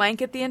under a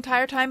blanket the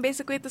entire time,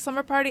 basically, at the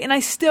summer party, and I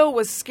still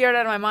was scared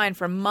out of my mind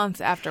for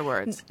months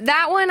afterwards.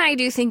 That one I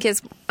do think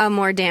is a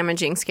more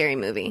damaging scary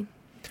movie,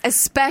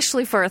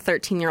 especially for a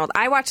 13-year-old.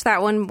 I watched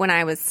that one when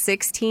I was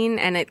 16,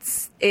 and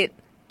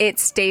it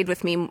stayed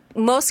with me.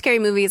 Most scary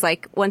movies,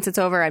 like, once it's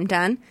over, I'm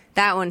done.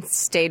 That one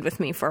stayed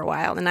with me for a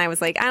while, and I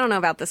was like, I don't know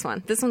about this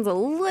one. This one's a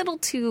little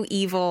too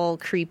evil,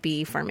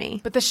 creepy for me.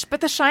 But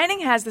The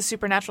Shining has the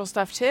supernatural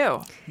stuff,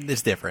 too.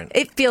 It's different.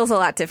 It feels a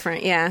lot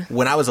different, yeah.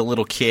 When I was a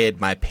little kid,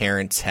 my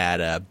parents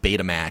had a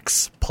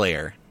Betamax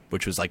player,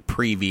 which was like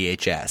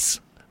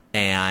pre-VHS.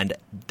 And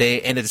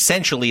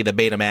essentially the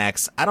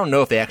Betamax, I don't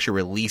know if they actually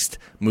released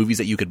movies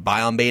that you could buy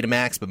on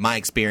Betamax, but my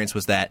experience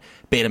was that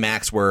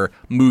Betamax were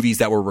movies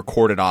that were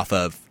recorded off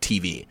of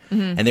TV.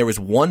 Mm-hmm. And there was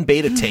one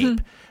beta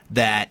tape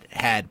that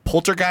had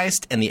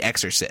Poltergeist and The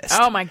Exorcist.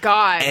 Oh, my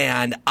God.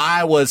 And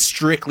I was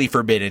strictly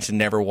forbidden to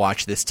never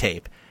watch this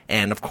tape.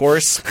 And, of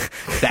course,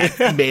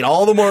 that made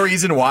all the more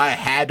reason why I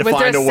had to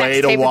find a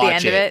way to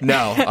watch it.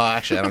 No.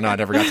 Actually, I don't know. I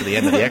never got to the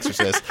end of The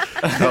Exorcist.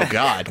 Oh,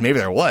 God. Maybe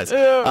there was.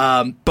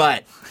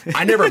 But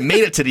I never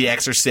made it to The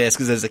Exorcist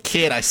because as a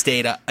kid, I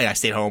stayed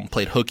home,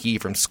 played hooky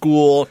from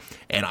school,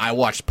 and I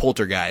watched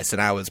Poltergeist,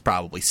 and I was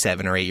probably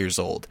 7 or 8 years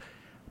old.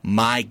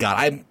 My God.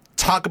 I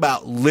talk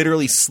about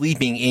literally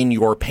sleeping in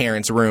your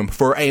parents' room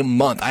for a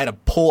month. I had to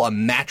pull a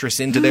mattress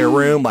into their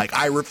room. Like,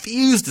 I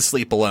refused to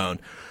sleep alone.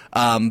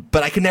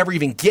 But I could never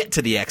even get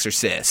to The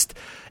Exorcist.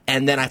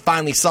 And then I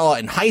finally saw it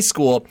in high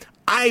school.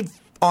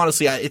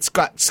 It's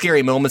got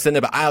scary moments in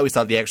it, but I always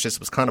thought The Exorcist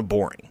was kind of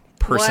boring,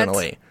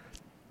 personally.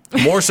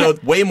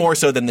 Way more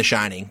so than The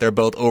Shining. They're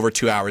both over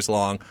 2 hours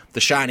long. The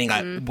Shining,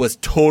 I was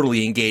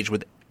totally engaged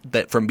with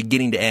that from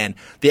beginning to end.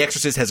 The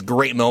Exorcist has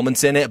great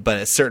moments in it, but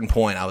at a certain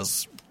point, I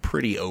was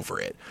pretty over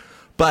it.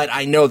 But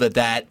I know that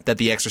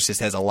The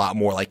Exorcist has a lot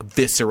more like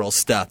visceral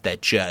stuff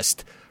that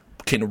just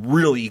can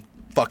really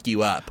fuck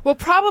you up. Well,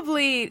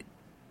 probably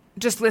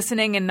just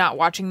listening and not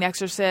watching The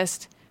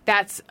Exorcist,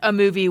 that's a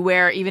movie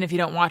where even if you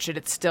don't watch it,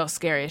 it's still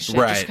scary as shit,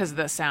 right, just because of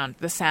the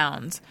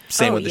sounds.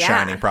 Same with The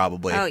Shining,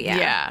 probably. Oh,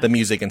 yeah. The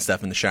music and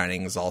stuff in The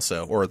Shining is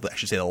also, or I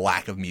should say the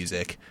lack of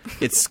music,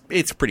 it's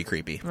pretty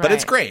creepy. Right. But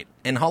it's great.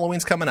 And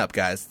Halloween's coming up,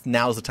 guys.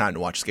 Now's the time to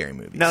watch scary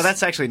movies. No,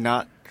 that's actually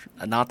not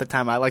the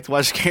time I like to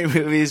watch scary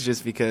movies,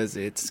 just because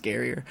it's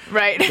scarier.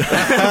 Right.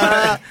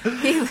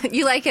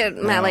 You like it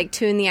at like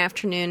 2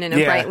 PM in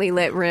a brightly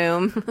lit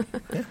room.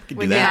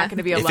 When you're not going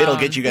to be alone. If it'll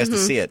get you guys to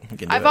see it, we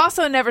can do I've it.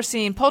 also never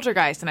seen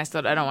Poltergeist, and I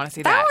don't want to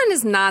see that. That one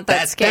is not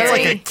that scary.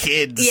 That's like a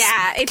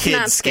kid's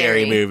not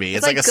scary movie.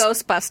 It's like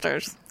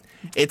Ghostbusters.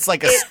 It's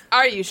like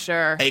Are you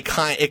sure? It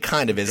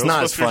kind of is. It's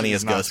not as funny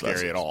as Ghostbusters.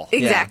 Scary at all.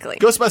 Exactly.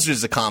 Yeah. Ghostbusters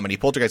is a comedy.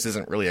 Poltergeist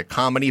isn't really a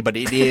comedy, but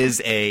it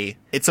is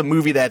it's a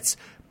movie that's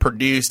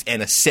produced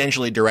and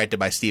essentially directed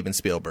by Steven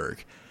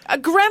Spielberg.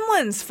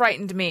 Gremlins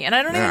frightened me, and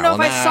I don't even know if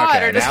I saw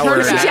it or just now heard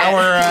we're about it.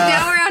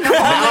 Now we're on a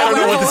I don't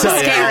know what to tell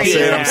you. scary.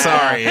 Alison, I'm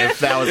sorry if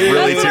that was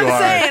really That's too what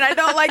I'm hard. saying. I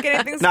don't like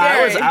anything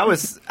scary.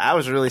 I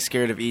was really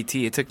scared of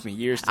E.T. It took me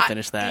years to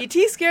finish that.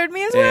 E.T. scared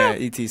me as well. Yeah,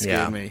 E.T.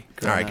 scared me.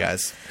 All right,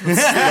 guys.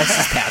 Let's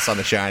just pass on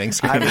The Shining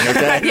screaming,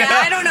 okay? Yeah,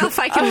 I don't know if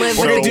I can live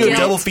We're with going the to do a guilt.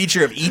 double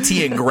feature of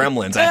E.T. and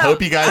Gremlins. I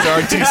hope you guys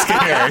aren't too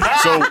scared.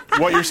 So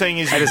what you're saying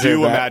is you deserve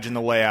do that. imagine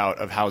the layout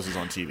of houses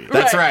on TV.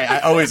 That's right. I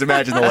always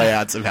imagine the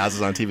layouts of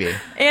houses on TV.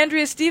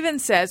 Andrea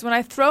Stevens says, when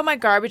I throw my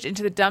garbage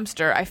into the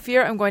dumpster, I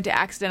fear I'm going to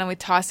accidentally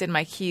toss in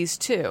my keys,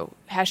 too.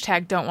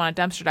 # don't want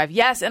a dumpster dive.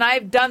 Yes, and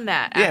I've done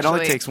that, actually. Yeah, it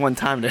only takes one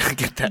time to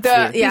get that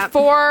fear.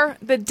 Before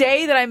the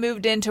day that I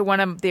moved into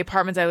one of the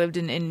apartments I lived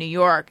in New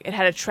York, it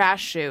had a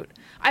trash chute.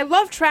 I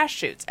love trash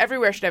chutes.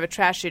 Everywhere should have a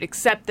trash chute,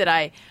 except that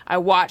I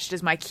watched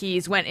as my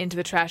keys went into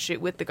the trash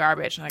chute with the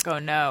garbage. I'm like, oh,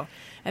 no.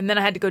 And then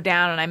I had to go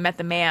down, and I met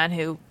the man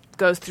who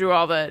goes through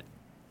all the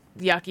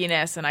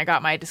yuckiness, and I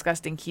got my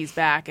disgusting keys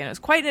back, and it was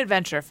quite an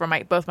adventure for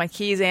both my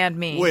keys and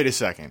me. Wait a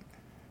second.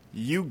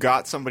 You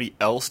got somebody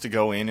else to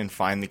go in and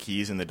find the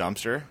keys in the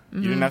dumpster? Mm-hmm.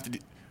 You didn't have to do...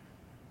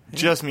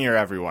 Just me or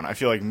everyone. I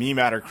feel like me,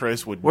 Matt, or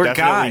Chris would We're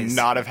definitely guys.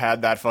 not have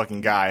had that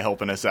fucking guy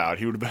helping us out.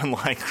 He would have been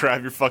like,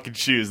 grab your fucking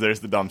shoes, there's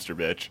the dumpster,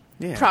 bitch.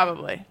 Yeah.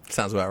 Probably.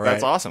 Sounds about right.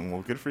 That's awesome.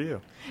 Well, good for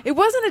you. It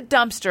wasn't a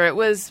dumpster. It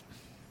was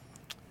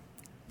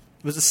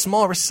It was a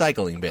small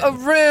recycling bin. a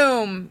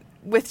room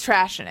with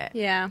trash in it.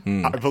 Yeah.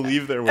 I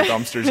believe there were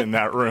dumpsters in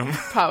that room.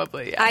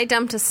 Probably, yeah. I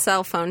dumped a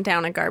cell phone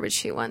down a garbage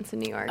chute once in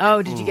New York.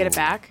 Oh, did you get it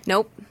back?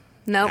 Nope.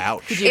 Nope.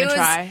 Ouch. Did you even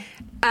try?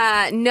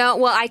 No.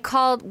 Well, I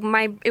called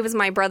it was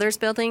my brother's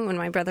building when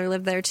my brother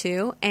lived there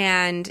too,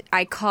 and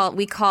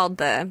we called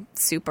the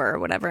super or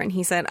whatever, and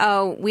he said,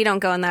 "Oh, we don't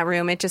go in that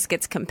room. It just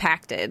gets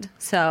compacted.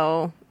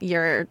 So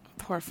your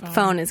poor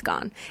phone is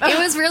gone." It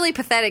was really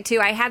pathetic too.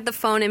 I had the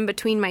phone in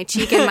between my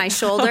cheek and my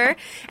shoulder,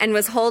 and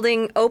was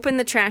holding open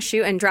the trash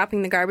chute and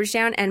dropping the garbage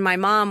down. And my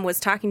mom was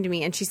talking to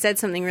me, and she said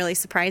something really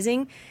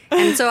surprising,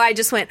 and so I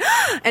just went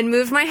and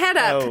moved my head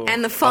up,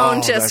 and the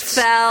phone just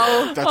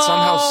fell. That's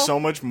somehow so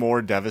much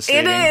more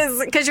devastating. It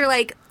is, because you're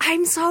like,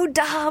 I'm so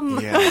dumb.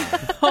 Yeah.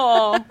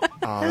 That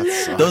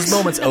sucks. Those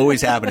moments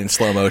always happen in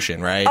slow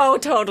motion, right? Oh,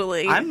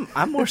 totally.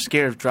 I'm more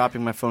scared of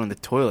dropping my phone in the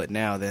toilet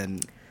now than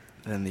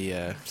the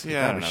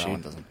Yeah, I don't know. That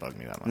one doesn't bug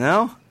me that much.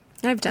 No?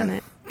 I've done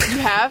it. You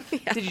have?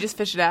 Yeah. Did you just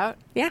fish it out?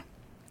 Yeah.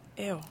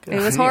 Ew. It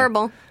was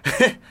horrible.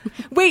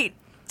 Wait,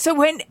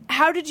 so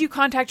how did you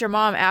contact your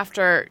mom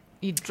after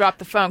you dropped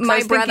the phone?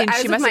 My brother,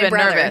 she must have been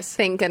nervous.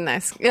 Thank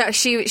goodness. Yeah,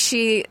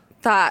 she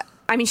thought,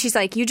 she's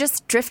like, you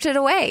just drifted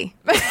away.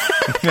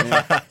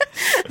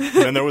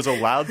 Then there was a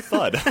loud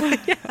thud.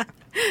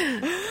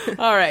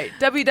 All right.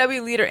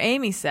 WW leader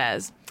Amy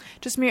says,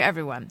 just me or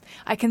everyone,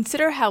 I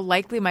consider how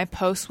likely my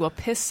posts will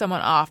piss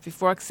someone off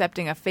before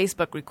accepting a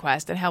Facebook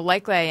request and how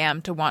likely I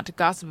am to want to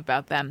gossip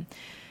about them.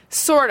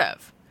 Sort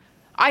of.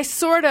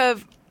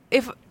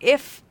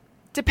 If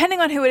depending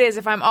on who it is,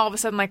 if I'm all of a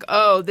sudden like,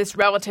 oh, this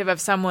relative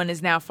of someone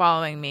is now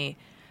following me,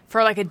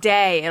 for like a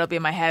day it'll be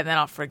in my head and then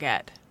I'll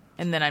forget.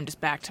 And then I'm just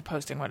back to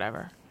posting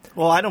whatever.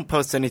 Well, I don't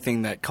post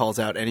anything that calls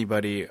out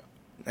anybody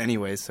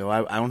anyway, so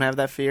I don't have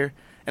that fear.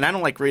 And I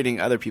don't like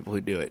reading other people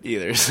who do it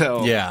either.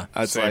 So yeah,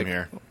 same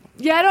here.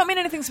 Yeah, I don't mean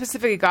anything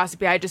specifically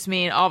gossipy. I just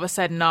mean all of a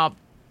sudden I'll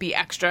be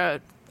extra.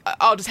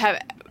 I'll just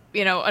have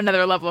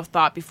another level of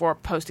thought before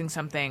posting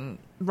something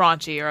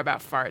raunchy or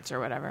about farts or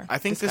whatever. I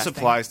think this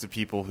applies to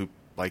people who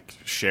like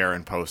share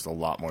and post a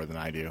lot more than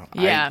I do.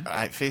 Yeah,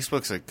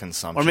 Facebook's a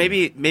consumption. Or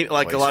maybe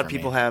like a lot of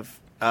people have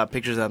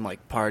pictures of them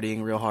like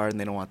partying real hard and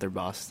they don't want their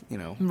boss,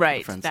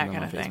 right, friends that to know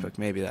kind on of Facebook. thing.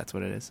 Maybe that's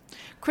what it is.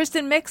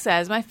 Kristen Mick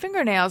says, my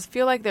fingernails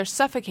feel like they're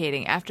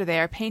suffocating after they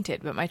are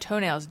painted, but my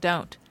toenails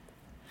don't.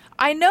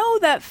 I know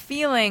that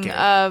feeling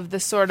of the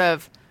sort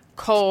of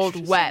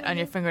cold wet on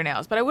your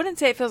fingernails, but I wouldn't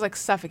say it feels like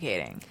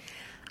suffocating.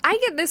 I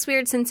get this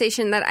weird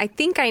sensation that I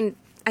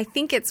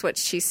think it's what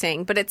she's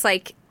saying, but it's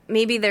like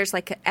maybe there's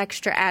like an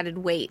extra added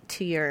weight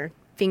to your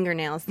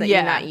fingernails that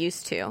you're not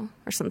used to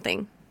or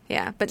something.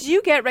 Yeah, but do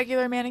you get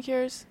regular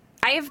manicures?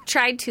 I have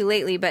tried to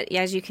lately, but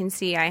as you can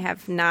see, I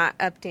have not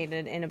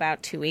updated in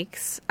about 2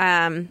 weeks.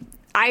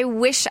 I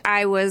wish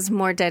I was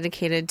more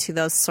dedicated to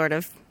those sort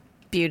of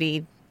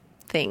beauty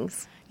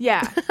things.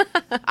 Yeah,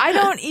 I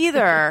don't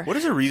either. What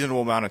is a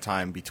reasonable amount of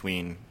time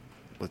between,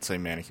 let's say,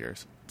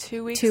 manicures?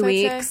 2 weeks. 2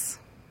 weeks.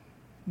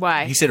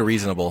 Why? He said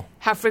reasonable.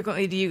 How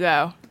frequently do you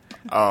go?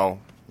 Oh,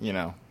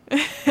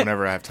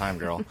 whenever I have time,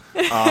 girl.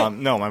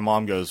 No, my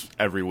mom goes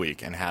every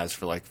week and has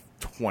for like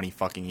 20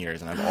 fucking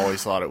years, and I've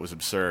always thought it was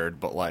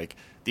absurd. But like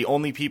the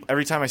only people,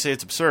 every time I say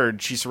it's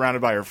absurd, she's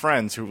surrounded by her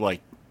friends who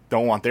like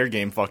don't want their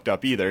game fucked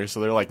up either.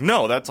 So they're like,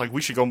 no, that's like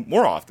we should go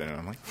more often. And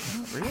I'm like,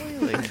 oh,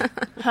 really?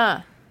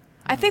 Huh.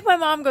 I think my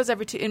mom goes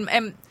every 2,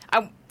 and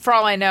for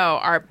all I know,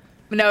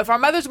 if our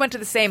mothers went to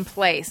the same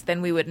place,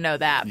 then we would know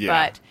that.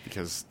 Yeah, but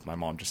because my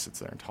mom just sits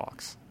there and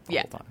talks the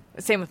whole time.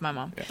 Same with my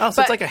mom. Yeah. Oh,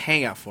 so it's like a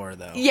hangout for her,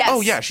 though. Yes.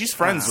 Oh, yeah, she's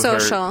friends with her.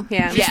 Social,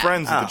 yeah. She's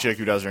friends with the chick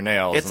who does her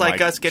nails. It's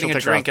like us getting a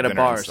drink at a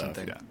bar or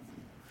something. Yeah.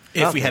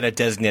 If we had a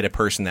designated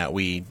person that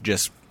we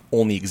just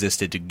only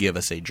existed to give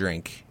us a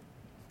drink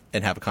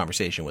and have a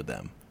conversation with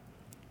them.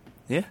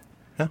 Yeah.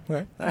 All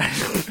right.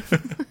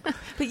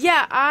 But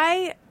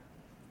yeah,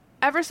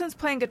 ever since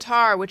playing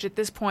guitar, which at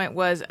this point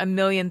was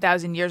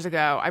 1,000,000 years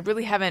ago, I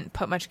really haven't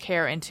put much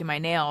care into my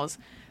nails.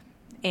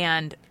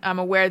 And I'm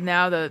aware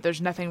now that there's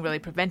nothing really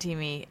preventing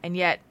me. And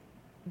yet,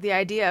 the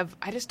idea of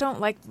I just don't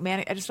like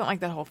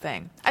that whole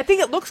thing. I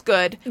think it looks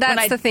good when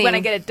I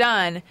get it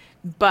done,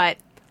 but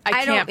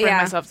I can't bring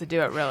myself to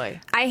do it really.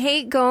 I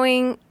hate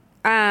going,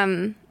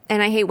 and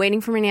I hate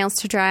waiting for my nails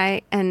to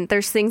dry. And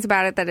there's things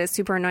about it that is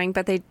super annoying,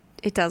 but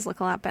it does look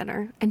a lot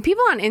better. And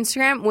people on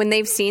Instagram, when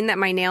they've seen that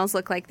my nails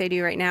look like they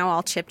do right now,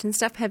 all chipped and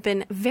stuff, have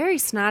been very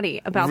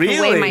snotty about the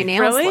way my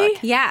nails look.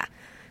 Yeah.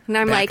 And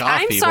I'm like,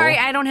 I'm sorry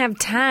I don't have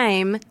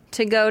time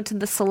to go to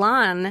the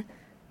salon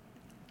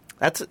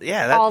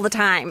all the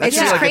time. That's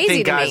it's just like crazy the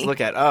thing to guys me.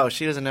 look at. Oh,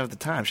 she doesn't have the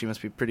time. She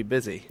must be pretty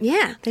busy.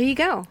 Yeah, there you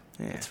go.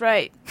 Yeah. That's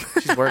right.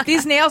 She's working.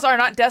 These nails are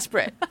not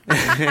desperate.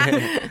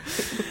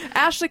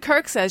 Ashley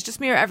Kirk says,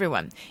 just me or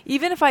everyone.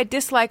 Even if I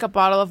dislike a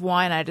bottle of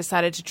wine I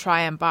decided to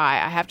try and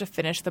buy, I have to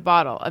finish the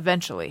bottle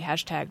eventually.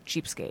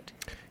 #cheapskate.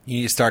 You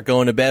need to start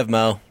going to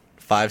Bevmo.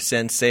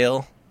 5-cent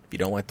sale. If you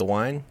don't like the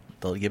wine,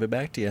 they'll give it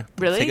back to you.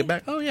 Really? Take it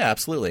back? Oh, yeah,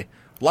 absolutely.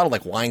 A lot of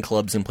like wine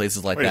clubs and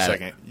places like that. Wait a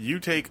second. You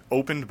take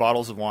opened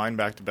bottles of wine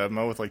back to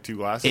Bevmo with like 2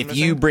 glasses? If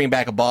you bring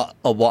back if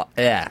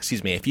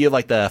you have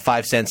like the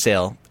 5-cent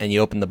sale and you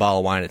open the bottle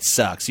of wine, it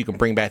sucks. You can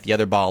bring back the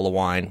other bottle of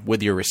wine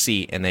with your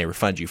receipt and they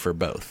refund you for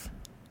both.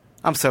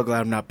 I'm so glad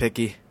I'm not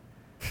picky.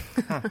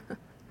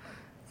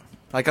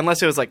 Like,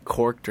 unless it was, like,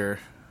 corked or,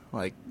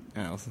 like,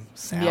 you know,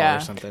 sour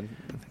or something.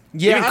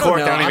 Yeah, even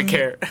corked, I don't even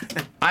care.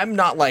 I'm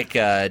not like...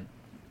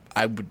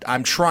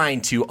 I'm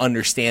trying to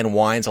understand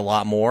wines a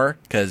lot more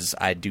because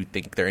I do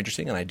think they're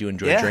interesting and I do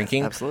enjoy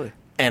drinking. Absolutely.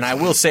 And I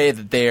will say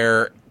that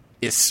there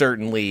is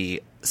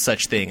certainly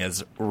such thing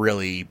as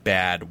really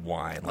bad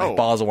wine. Like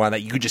bottles of wine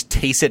that you could just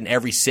taste it in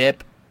every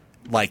sip.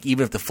 Like,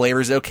 even if the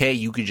flavor is okay,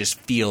 you could just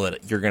feel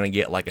it. You're going to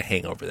get, like, a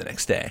hangover the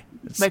next day.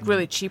 It's like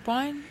really cheap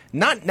wine?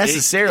 Not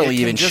necessarily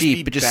even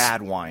cheap, but just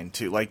bad wine,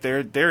 too. Like,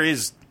 there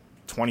is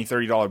 $20,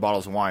 $30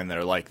 bottles of wine that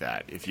are like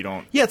that. If you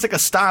don't... Yeah, it's like a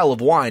style of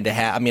wine to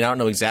have. I mean, I don't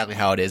know exactly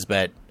how it is,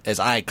 but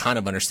as I kind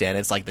of understand it,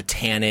 it's like the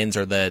tannins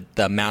or the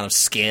amount of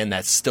skin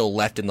that's still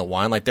left in the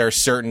wine. Like, there are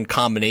certain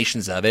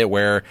combinations of it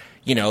where,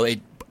 you know,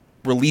 it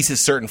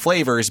releases certain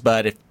flavors,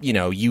 but if, you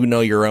know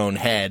your own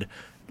head,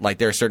 like,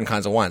 there are certain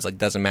kinds of wines. Like, it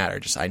doesn't matter.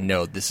 Just, I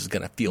know this is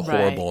going to feel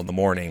horrible in the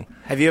morning.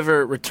 Have you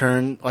ever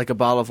returned, like, a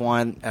bottle of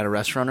wine at a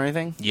restaurant or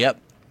anything? Yep.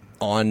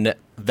 On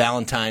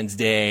Valentine's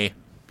Day...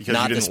 Because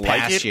not you didn't this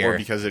past like it, year. Or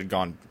because it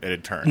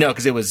had turned? No,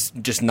 because it was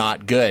just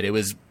not good. It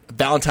was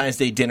Valentine's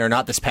Day dinner,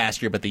 not this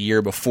past year, but the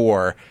year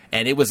before,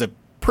 and it was a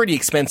pretty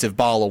expensive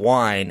bottle of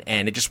wine,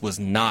 and it just was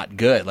not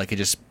good. Like, it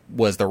just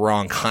was the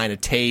wrong kind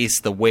of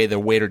taste. The way the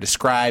waiter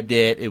described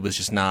it, it was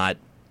just not.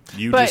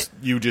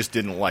 You just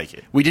didn't like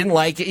it. We didn't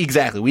like it.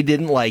 Exactly. We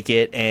didn't like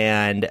it,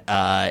 and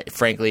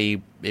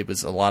frankly, it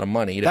was a lot of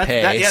money to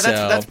pay.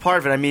 That's part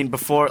of it. I mean,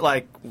 before,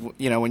 like,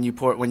 you know, when you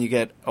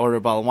order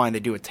a bottle of wine, they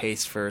do a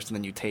taste first, and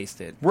then you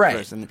taste it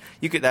first, and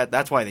you could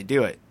that's why they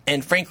do it.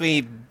 And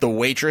frankly, the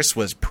waitress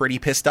was pretty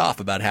pissed off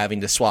about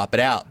having to swap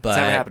it out. But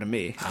that's never happened to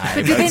me.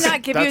 But did they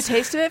not give you a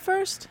taste of it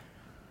first?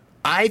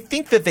 I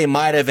think that they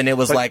might have, and it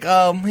was like,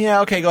 oh, yeah,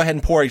 okay, go ahead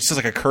and pour it. It's just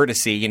like a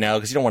courtesy, you know,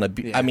 because you don't want to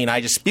be. Yeah. I mean,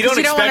 I just you don't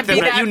expect them.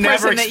 You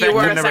never expect them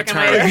to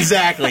return.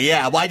 Exactly.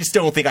 Yeah. Well, I just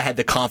don't think I had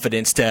the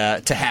confidence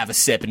to have a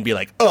sip and be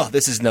like, oh,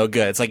 this is no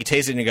good. It's like you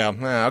taste it and you go,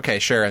 oh, okay,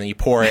 sure, and then you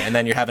pour it, and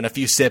then you're having a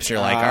few sips, and you're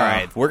like, all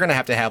right, we're gonna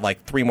have to have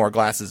like 3 more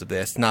glasses of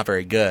this. Not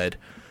very good,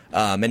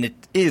 and it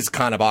is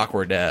kind of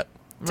awkward to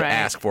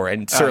ask for,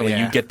 and certainly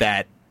you get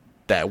that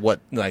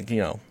what, like,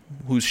 you know.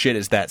 Whose shit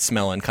is that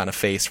smelling kind of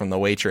face from the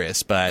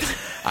waitress, but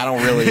I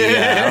don't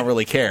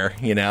really care,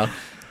 you know.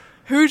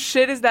 Whose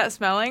shit is that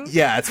smelling?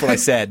 Yeah, that's what I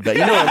said, but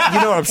you know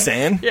what I'm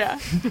saying. Yeah.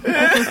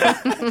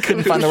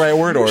 Couldn't find the right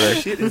word order.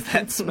 Shit is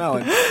that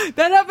smelling.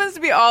 That happens to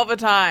be all the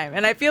time,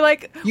 and I feel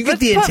like you get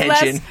the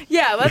intention.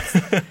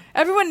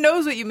 Everyone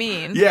knows what you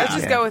mean. Yeah. Let's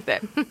just go with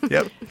it.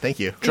 Yep. Thank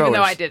you. Even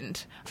though I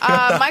didn't.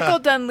 Michael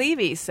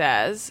Dunleavy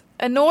says,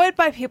 annoyed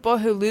by people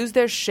who lose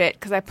their shit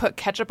because I put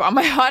ketchup on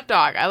my hot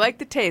dog. I like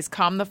the taste.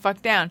 Calm the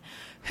fuck down.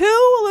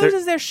 Who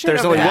loses their shit?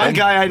 There's only one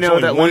guy I know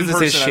that loses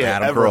his shit.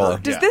 Adam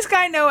Carolla. Does this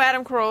guy know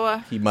Adam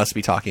Carolla? He must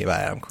be talking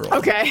about Adam Carolla.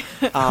 Okay.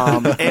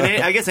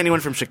 And I guess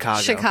anyone from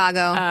Chicago. Oh.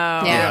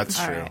 Yeah,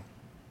 that's true. Right.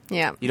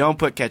 Yeah. You don't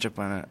put ketchup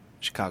on a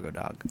Chicago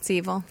dog. It's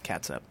evil.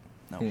 Catsup.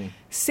 No.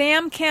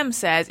 Sam Kim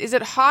says, is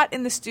it hot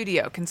in the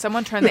studio? Can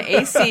someone turn the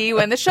AC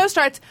when the show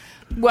starts?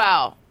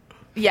 Well,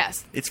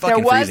 yes. It's fucking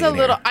there was freezing a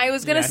little. here. I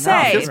was going to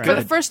say, for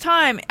the first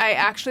time, I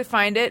actually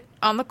find it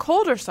on the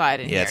colder side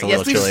in here. It's a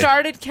little chilly. We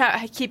started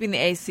keeping the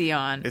AC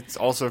on. It's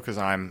also because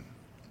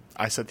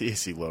I set the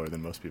AC lower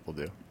than most people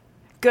do.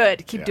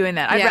 Good. Keep doing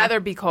that. I'd rather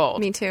be cold.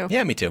 Me too.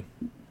 Yeah, me too.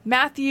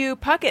 Matthew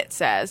Puckett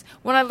says,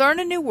 when I learn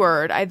a new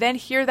word, I then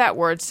hear that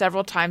word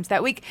several times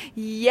that week.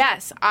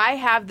 Yes, I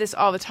have this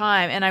all the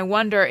time, and I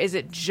wonder, is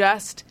it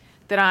just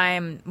that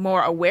I'm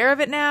more aware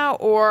of it now,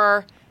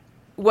 or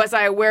was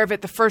I aware of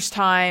it the first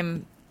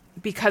time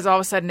because all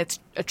of a sudden it's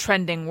a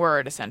trending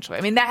word, essentially?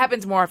 I mean, that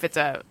happens more if it's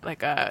a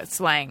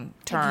slang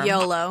term.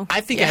 YOLO.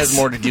 I think it has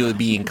more to do with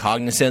being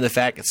cognizant of the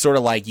fact. It's sort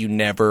of like you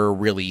never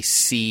really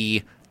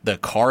see the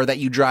car that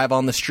you drive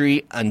on the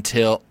street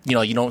until, you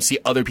know, you don't see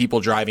other people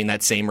driving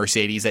that same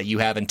Mercedes that you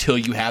have until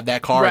you have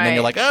that car. And then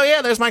you're like, oh,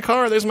 yeah, there's my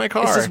car. There's my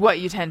car. This is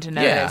what you tend to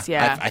notice,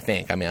 I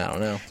think. I mean, I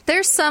don't know.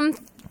 There's some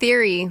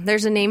theory.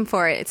 There's a name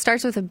for it. It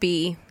starts with a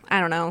B.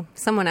 I don't know.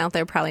 Someone out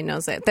there probably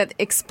knows it. That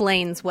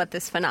explains what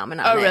this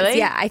phenomenon is. Oh, really?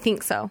 Yeah, I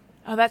think so.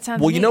 Oh, that sounds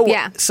Well, neat. you know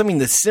what? Something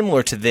that's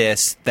similar to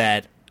this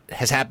that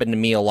has happened to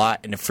me a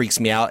lot and it freaks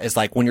me out is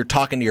like when you're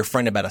talking to your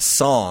friend about a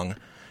song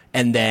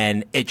and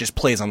then it just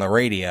plays on the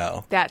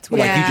radio. That's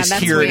weird. Like you just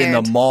hear it in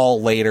the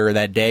mall later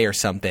that day or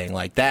something.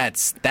 Like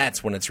that's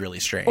when it's really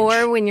strange.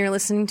 Or when you're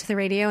listening to the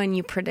radio and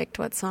you predict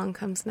what song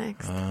comes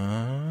next.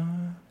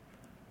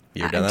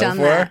 You've done that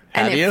before?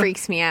 And it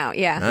freaks me out.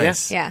 Yeah.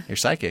 Nice. Yeah. You're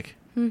psychic.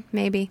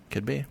 Maybe.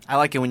 Could be. I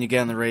like it when you get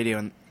on the radio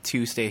and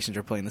 2 stations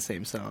are playing the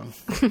same song.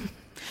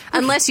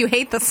 Unless you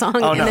hate the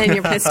song and then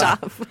you're pissed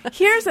off.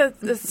 Here's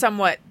a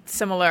somewhat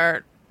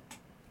similar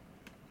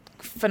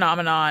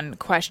phenomenon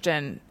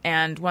question,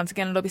 and once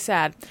again it'll be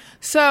sad.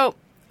 So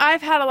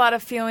I've had a lot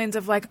of feelings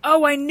of like,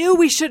 oh, I knew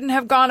we shouldn't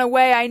have gone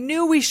away. I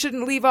knew we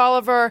shouldn't leave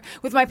Oliver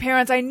with my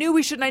parents. I knew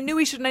we shouldn't. I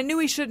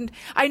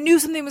knew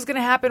something was going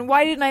to happen.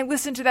 Why didn't I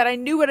listen to that? I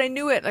knew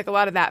it. Like a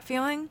lot of that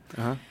feeling.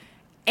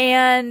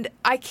 And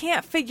I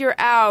can't figure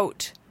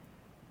out,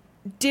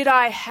 did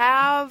I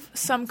have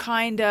some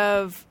kind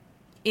of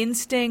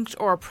instinct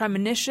or a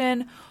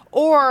premonition?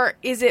 Or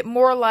is it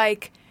more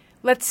like,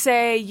 let's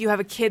say you have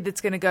a kid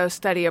that's going to go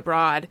study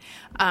abroad,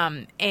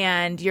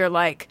 and you're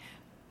like,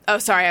 oh,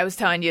 sorry, I was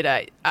telling you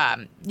to,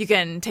 you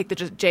can take the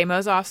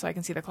JMOs off so I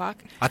can see the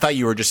clock. I thought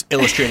you were just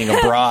illustrating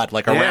abroad,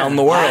 like around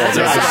the world. It's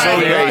so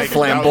very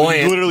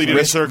flamboyant. You literally did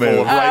a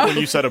circle right when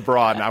you said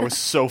abroad, and I was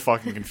so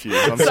fucking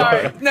confused. I'm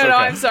sorry. No,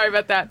 I'm sorry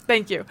about that.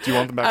 Thank you. Do you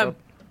want them back up?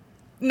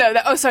 No,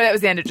 that was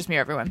the end of Just Me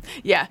or Everyone.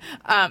 Yeah.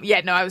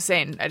 No, I was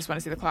saying I just want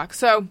to see the clock.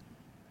 So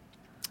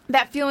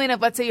that feeling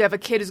of, let's say you have a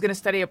kid who's going to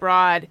study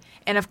abroad,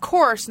 and of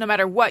course, no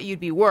matter what, you'd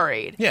be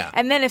worried. Yeah.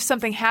 And then if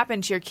something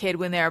happened to your kid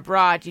when they're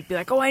abroad, you'd be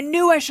like, oh, I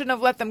knew I shouldn't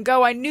have let them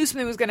go. I knew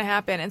something was going to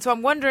happen. And so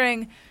I'm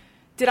wondering,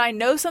 did I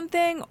know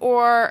something,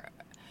 or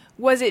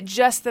was it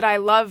just that I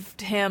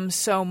loved him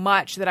so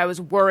much that I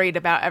was worried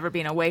about ever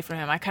being away from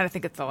him? I kind of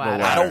think it's the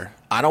latter.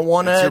 I don't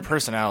want to... It's your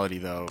personality,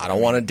 though. I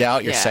don't want to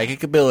doubt your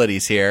psychic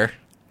abilities here,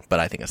 but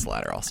I think it's the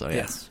latter also,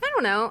 yes. I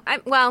don't know.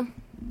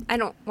 I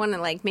don't want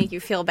to make you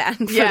feel bad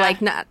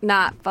for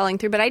not following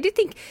through, but I do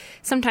think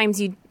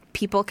sometimes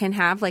people can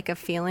have a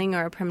feeling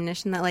or a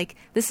premonition that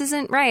this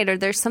isn't right, or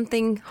there's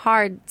something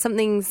hard,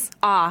 something's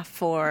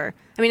off, or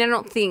I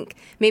don't think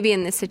maybe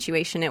in this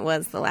situation it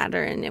was the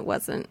latter and it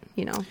wasn't,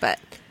 but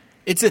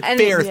it's a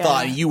fair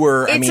thought. You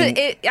were, I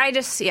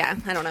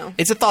don't know.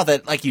 It's a thought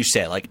that, like you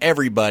said,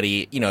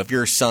 everybody, if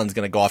your son's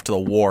going to go off to the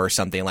war or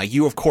something,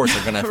 you, of course,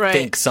 are going to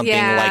think something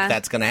like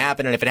that's going to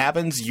happen. And if it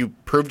happens, you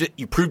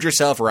proved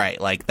yourself right.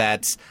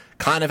 That's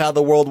kind of how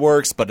the world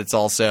works, but it's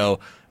also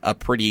a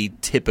pretty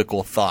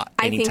typical thought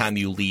anytime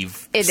you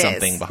leave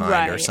something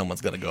behind or someone's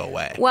going to go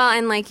away. Well,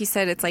 and like you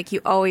said, it's you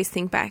always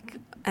think back,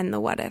 and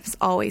the what ifs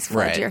always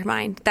flood your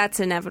mind.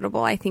 That's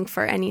inevitable, I think,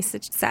 for any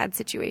such sad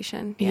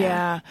situation.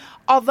 Yeah.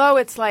 Although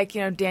it's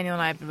Daniel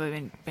and I have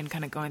really been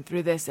kind of going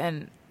through this,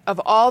 and of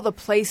all the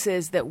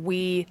places that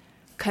we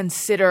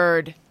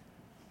considered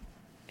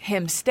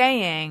him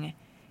staying,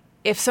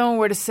 if someone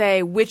were to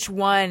say which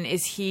one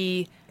is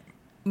he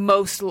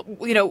most,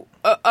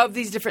 of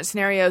these different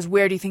scenarios,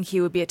 where do you think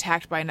he would be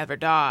attacked by another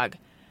dog?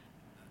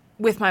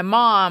 With my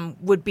mom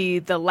would be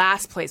the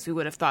last place we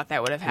would have thought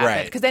that would have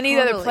happened. Because any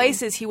other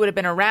places he would have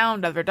been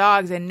around other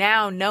dogs. And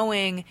now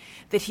knowing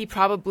that he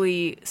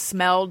probably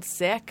smelled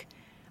sick,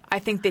 I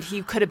think that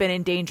he could have been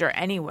in danger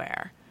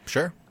anywhere.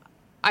 Sure.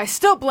 I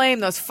still blame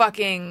those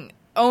fucking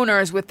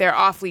owners with their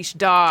off-leash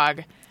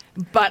dog.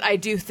 But I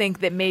do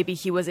think that maybe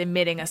he was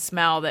emitting a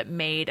smell that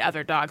made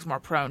other dogs more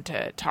prone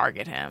to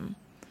target him.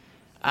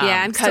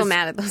 I'm still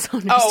mad at those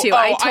owners, too.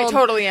 I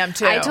totally am,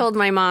 too. I told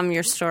my mom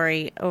your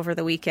story over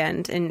the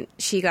weekend, and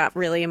she got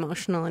really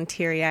emotional and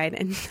teary-eyed,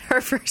 and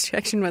her first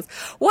reaction was,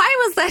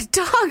 why was that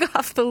dog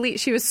off the leash?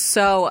 She was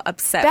so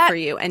upset for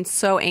you and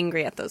so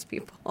angry at those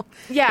people.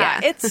 Yeah.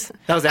 That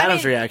was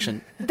Adam's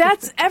reaction.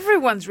 That's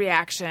everyone's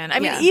reaction.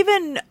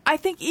 I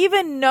think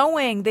even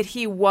knowing that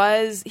he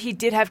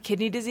did have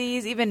kidney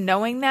disease, even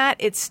knowing that,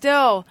 it's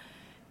still...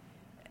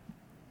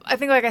 I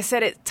think, like I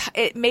said,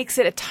 it makes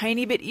it a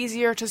tiny bit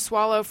easier to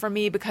swallow for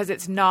me, because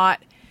it's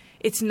not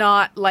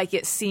like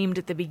it seemed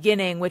at the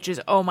beginning, which is,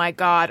 oh my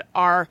God,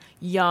 our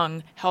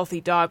young, healthy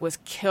dog was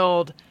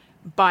killed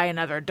by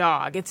another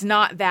dog. It's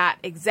not that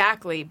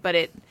exactly,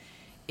 but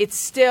it's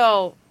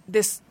still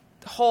this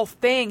whole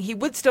thing. He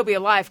would still be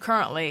alive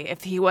currently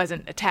if he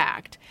wasn't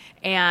attacked.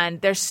 And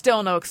there's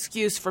still no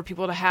excuse for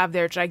people to have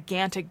their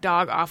gigantic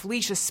dog off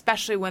leash,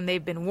 especially when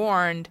they've been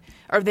warned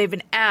or they've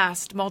been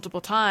asked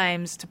multiple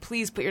times to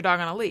please put your dog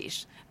on a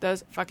leash.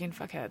 Those fucking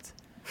fuckheads.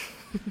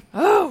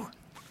 Oh.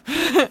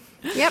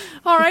 Yep.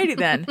 Alrighty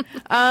then.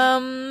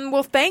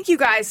 Well, thank you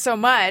guys so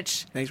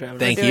much. Thanks for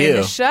having us. Doing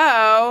the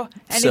show.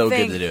 So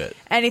good to do it.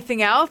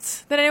 Anything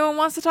else that anyone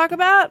wants to talk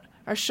about?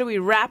 Or should we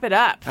wrap it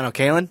up? I don't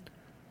know, Caelan?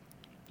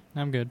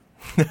 I'm good.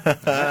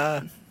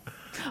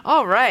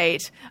 All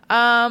right.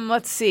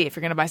 Let's see. If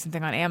you're going to buy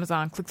something on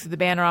Amazon, click through the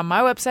banner on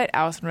my website,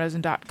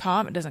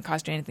 AlisonRosen.com. It doesn't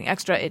cost you anything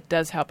extra. It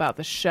does help out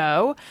the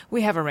show.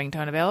 We have a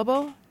ringtone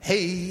available.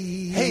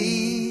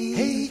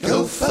 Hey,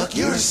 go fuck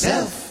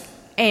yourself.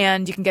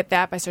 And you can get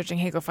that by searching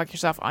Hey Go Fuck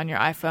Yourself on your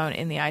iPhone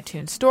in the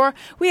iTunes Store.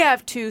 We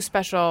have 2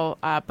 special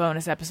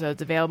bonus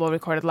episodes available,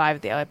 recorded live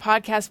at the LA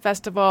Podcast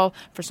Festival.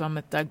 First one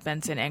with Doug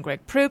Benson and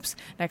Greg Proops.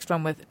 Next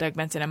one with Doug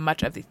Benson and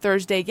much of the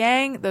Thursday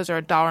Gang. Those are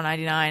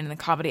 $1.99 in the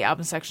comedy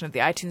album section of the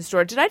iTunes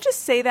Store. Did I just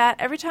say that?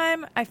 Every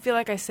time I feel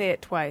like I say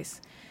it twice.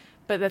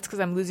 But that's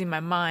because I'm losing my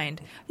mind.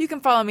 You can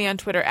follow me on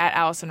Twitter at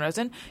Alison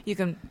Rosen. You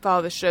can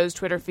follow the show's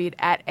Twitter feed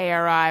at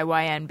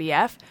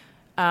ARIYNBF.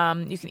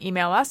 You can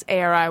email us,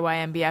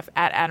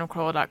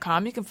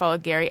 ariynbf@adamcarolla.com. You can follow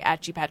Gary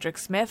at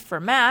gpatricksmith. For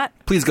Matt,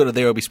 please go to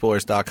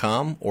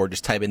there'llbespoilers.com or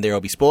just type in There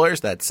Will Be Spoilers.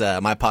 That's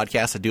my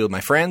podcast I do with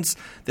my friends.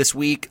 This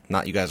week,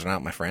 not you guys are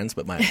not my friends,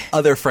 but my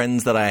other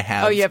friends that I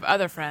have. Oh, you have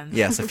other friends.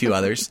 Yes, a few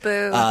others.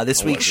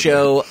 This week's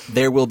show,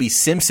 There Will Be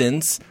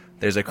Simpsons.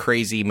 There's a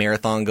crazy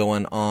marathon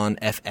going on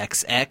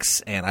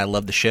FXX, and I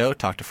love the show.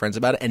 Talk to friends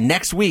about it. And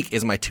next week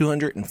is my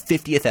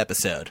 250th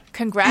episode.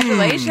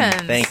 Congratulations.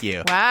 Thank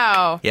you.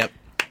 Wow. Yep.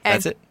 And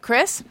that's it.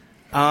 Chris?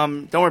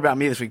 Don't worry about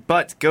me this week,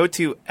 but go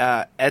to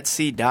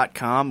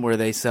Etsy.com where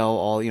they sell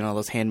all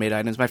those handmade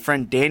items. My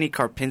friend Danny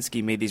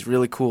Karpinski made these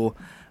really cool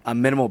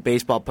minimal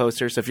baseball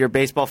posters. So if you're a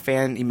baseball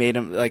fan, he made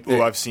them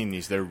I've seen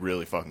these. They're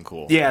really fucking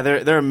cool. Yeah,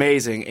 they're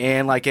amazing,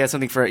 and he has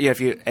something for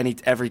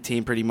every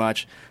team pretty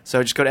much.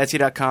 So just go to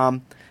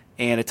Etsy.com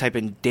and type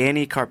in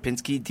Danny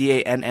Karpinski,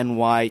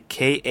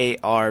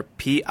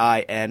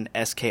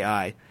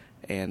 DannyKarpinski,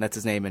 and that's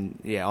his name. And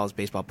all his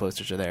baseball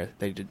posters are there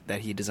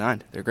that he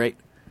designed. They're great.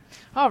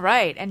 All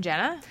right, and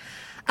Jenna?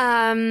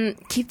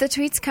 Keep the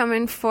tweets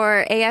coming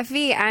for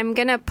AFV. I'm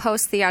going to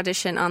post the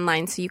audition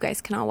online so you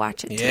guys can all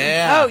watch it too.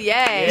 Yeah. Oh,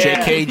 yay.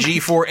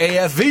 JKG for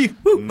AFV.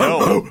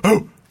 No.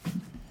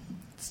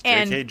 It's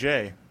And-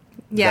 JKJ.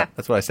 Yeah.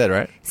 That's what I said,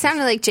 right?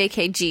 Sounded like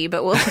JKG,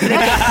 but we'll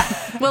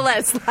let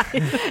it slide.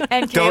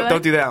 And Caelan?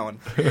 Don't do that one.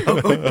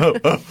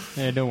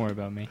 Yeah, don't worry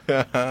about me.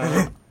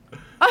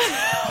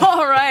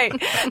 All right.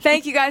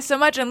 Thank you guys so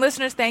much. And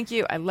listeners, thank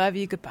you. I love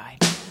you. Goodbye.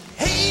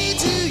 Hey,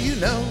 do you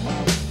know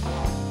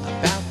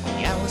about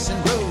the Alison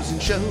Rosen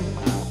show?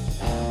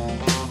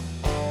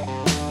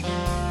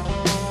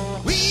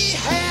 We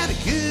had a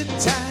good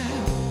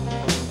time,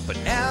 but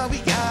now we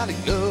gotta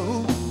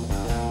go.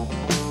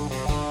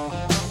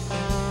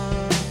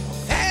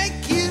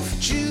 Thank you for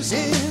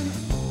choosing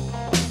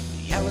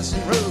the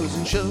Alison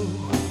Rosen show.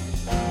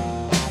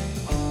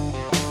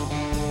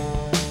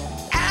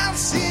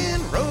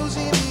 Alison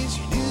Rosen is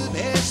your new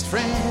best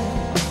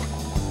friend.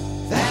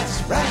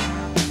 That's right.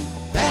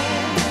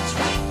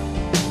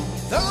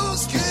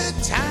 Those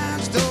good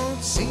times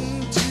don't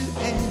seem to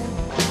end.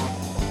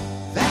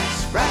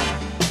 That's right.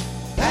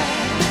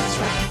 That's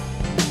right.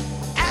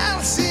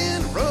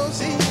 Alison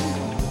Rosen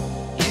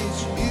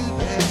is your new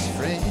best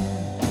friend.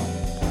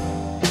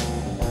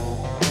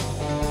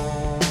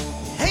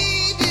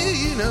 Hey, do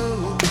you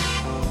know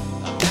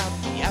about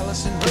the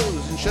Alison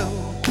Rosen show?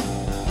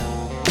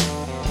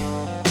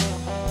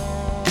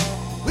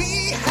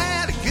 We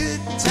had a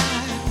good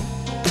time,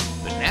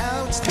 but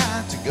now it's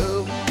time to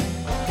go.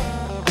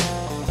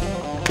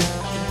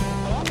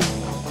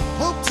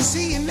 Hope to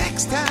see you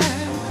next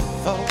time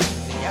for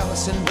the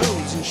Alison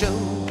Rosen show.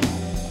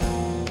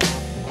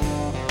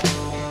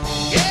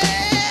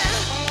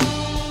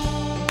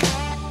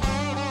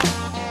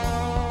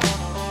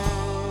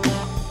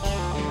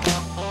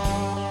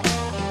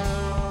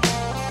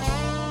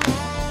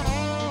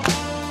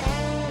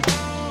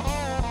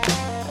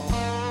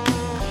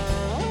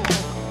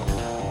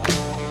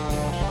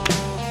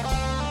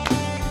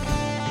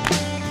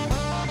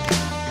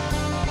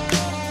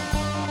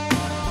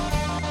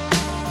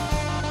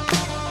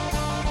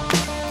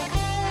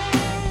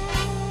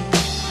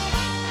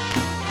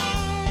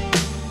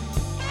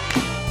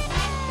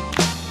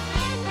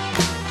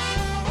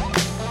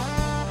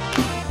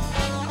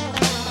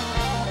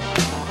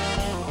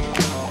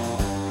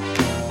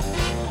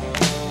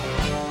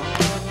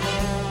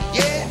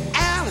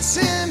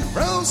 Alison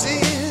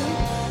Rosen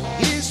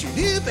is your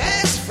new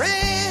best friend.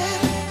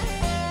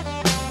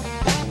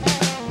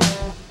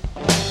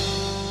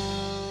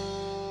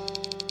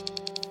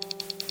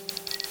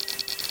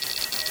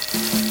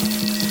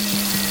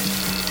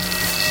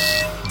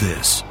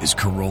 This is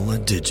Corolla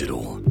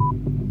Digital.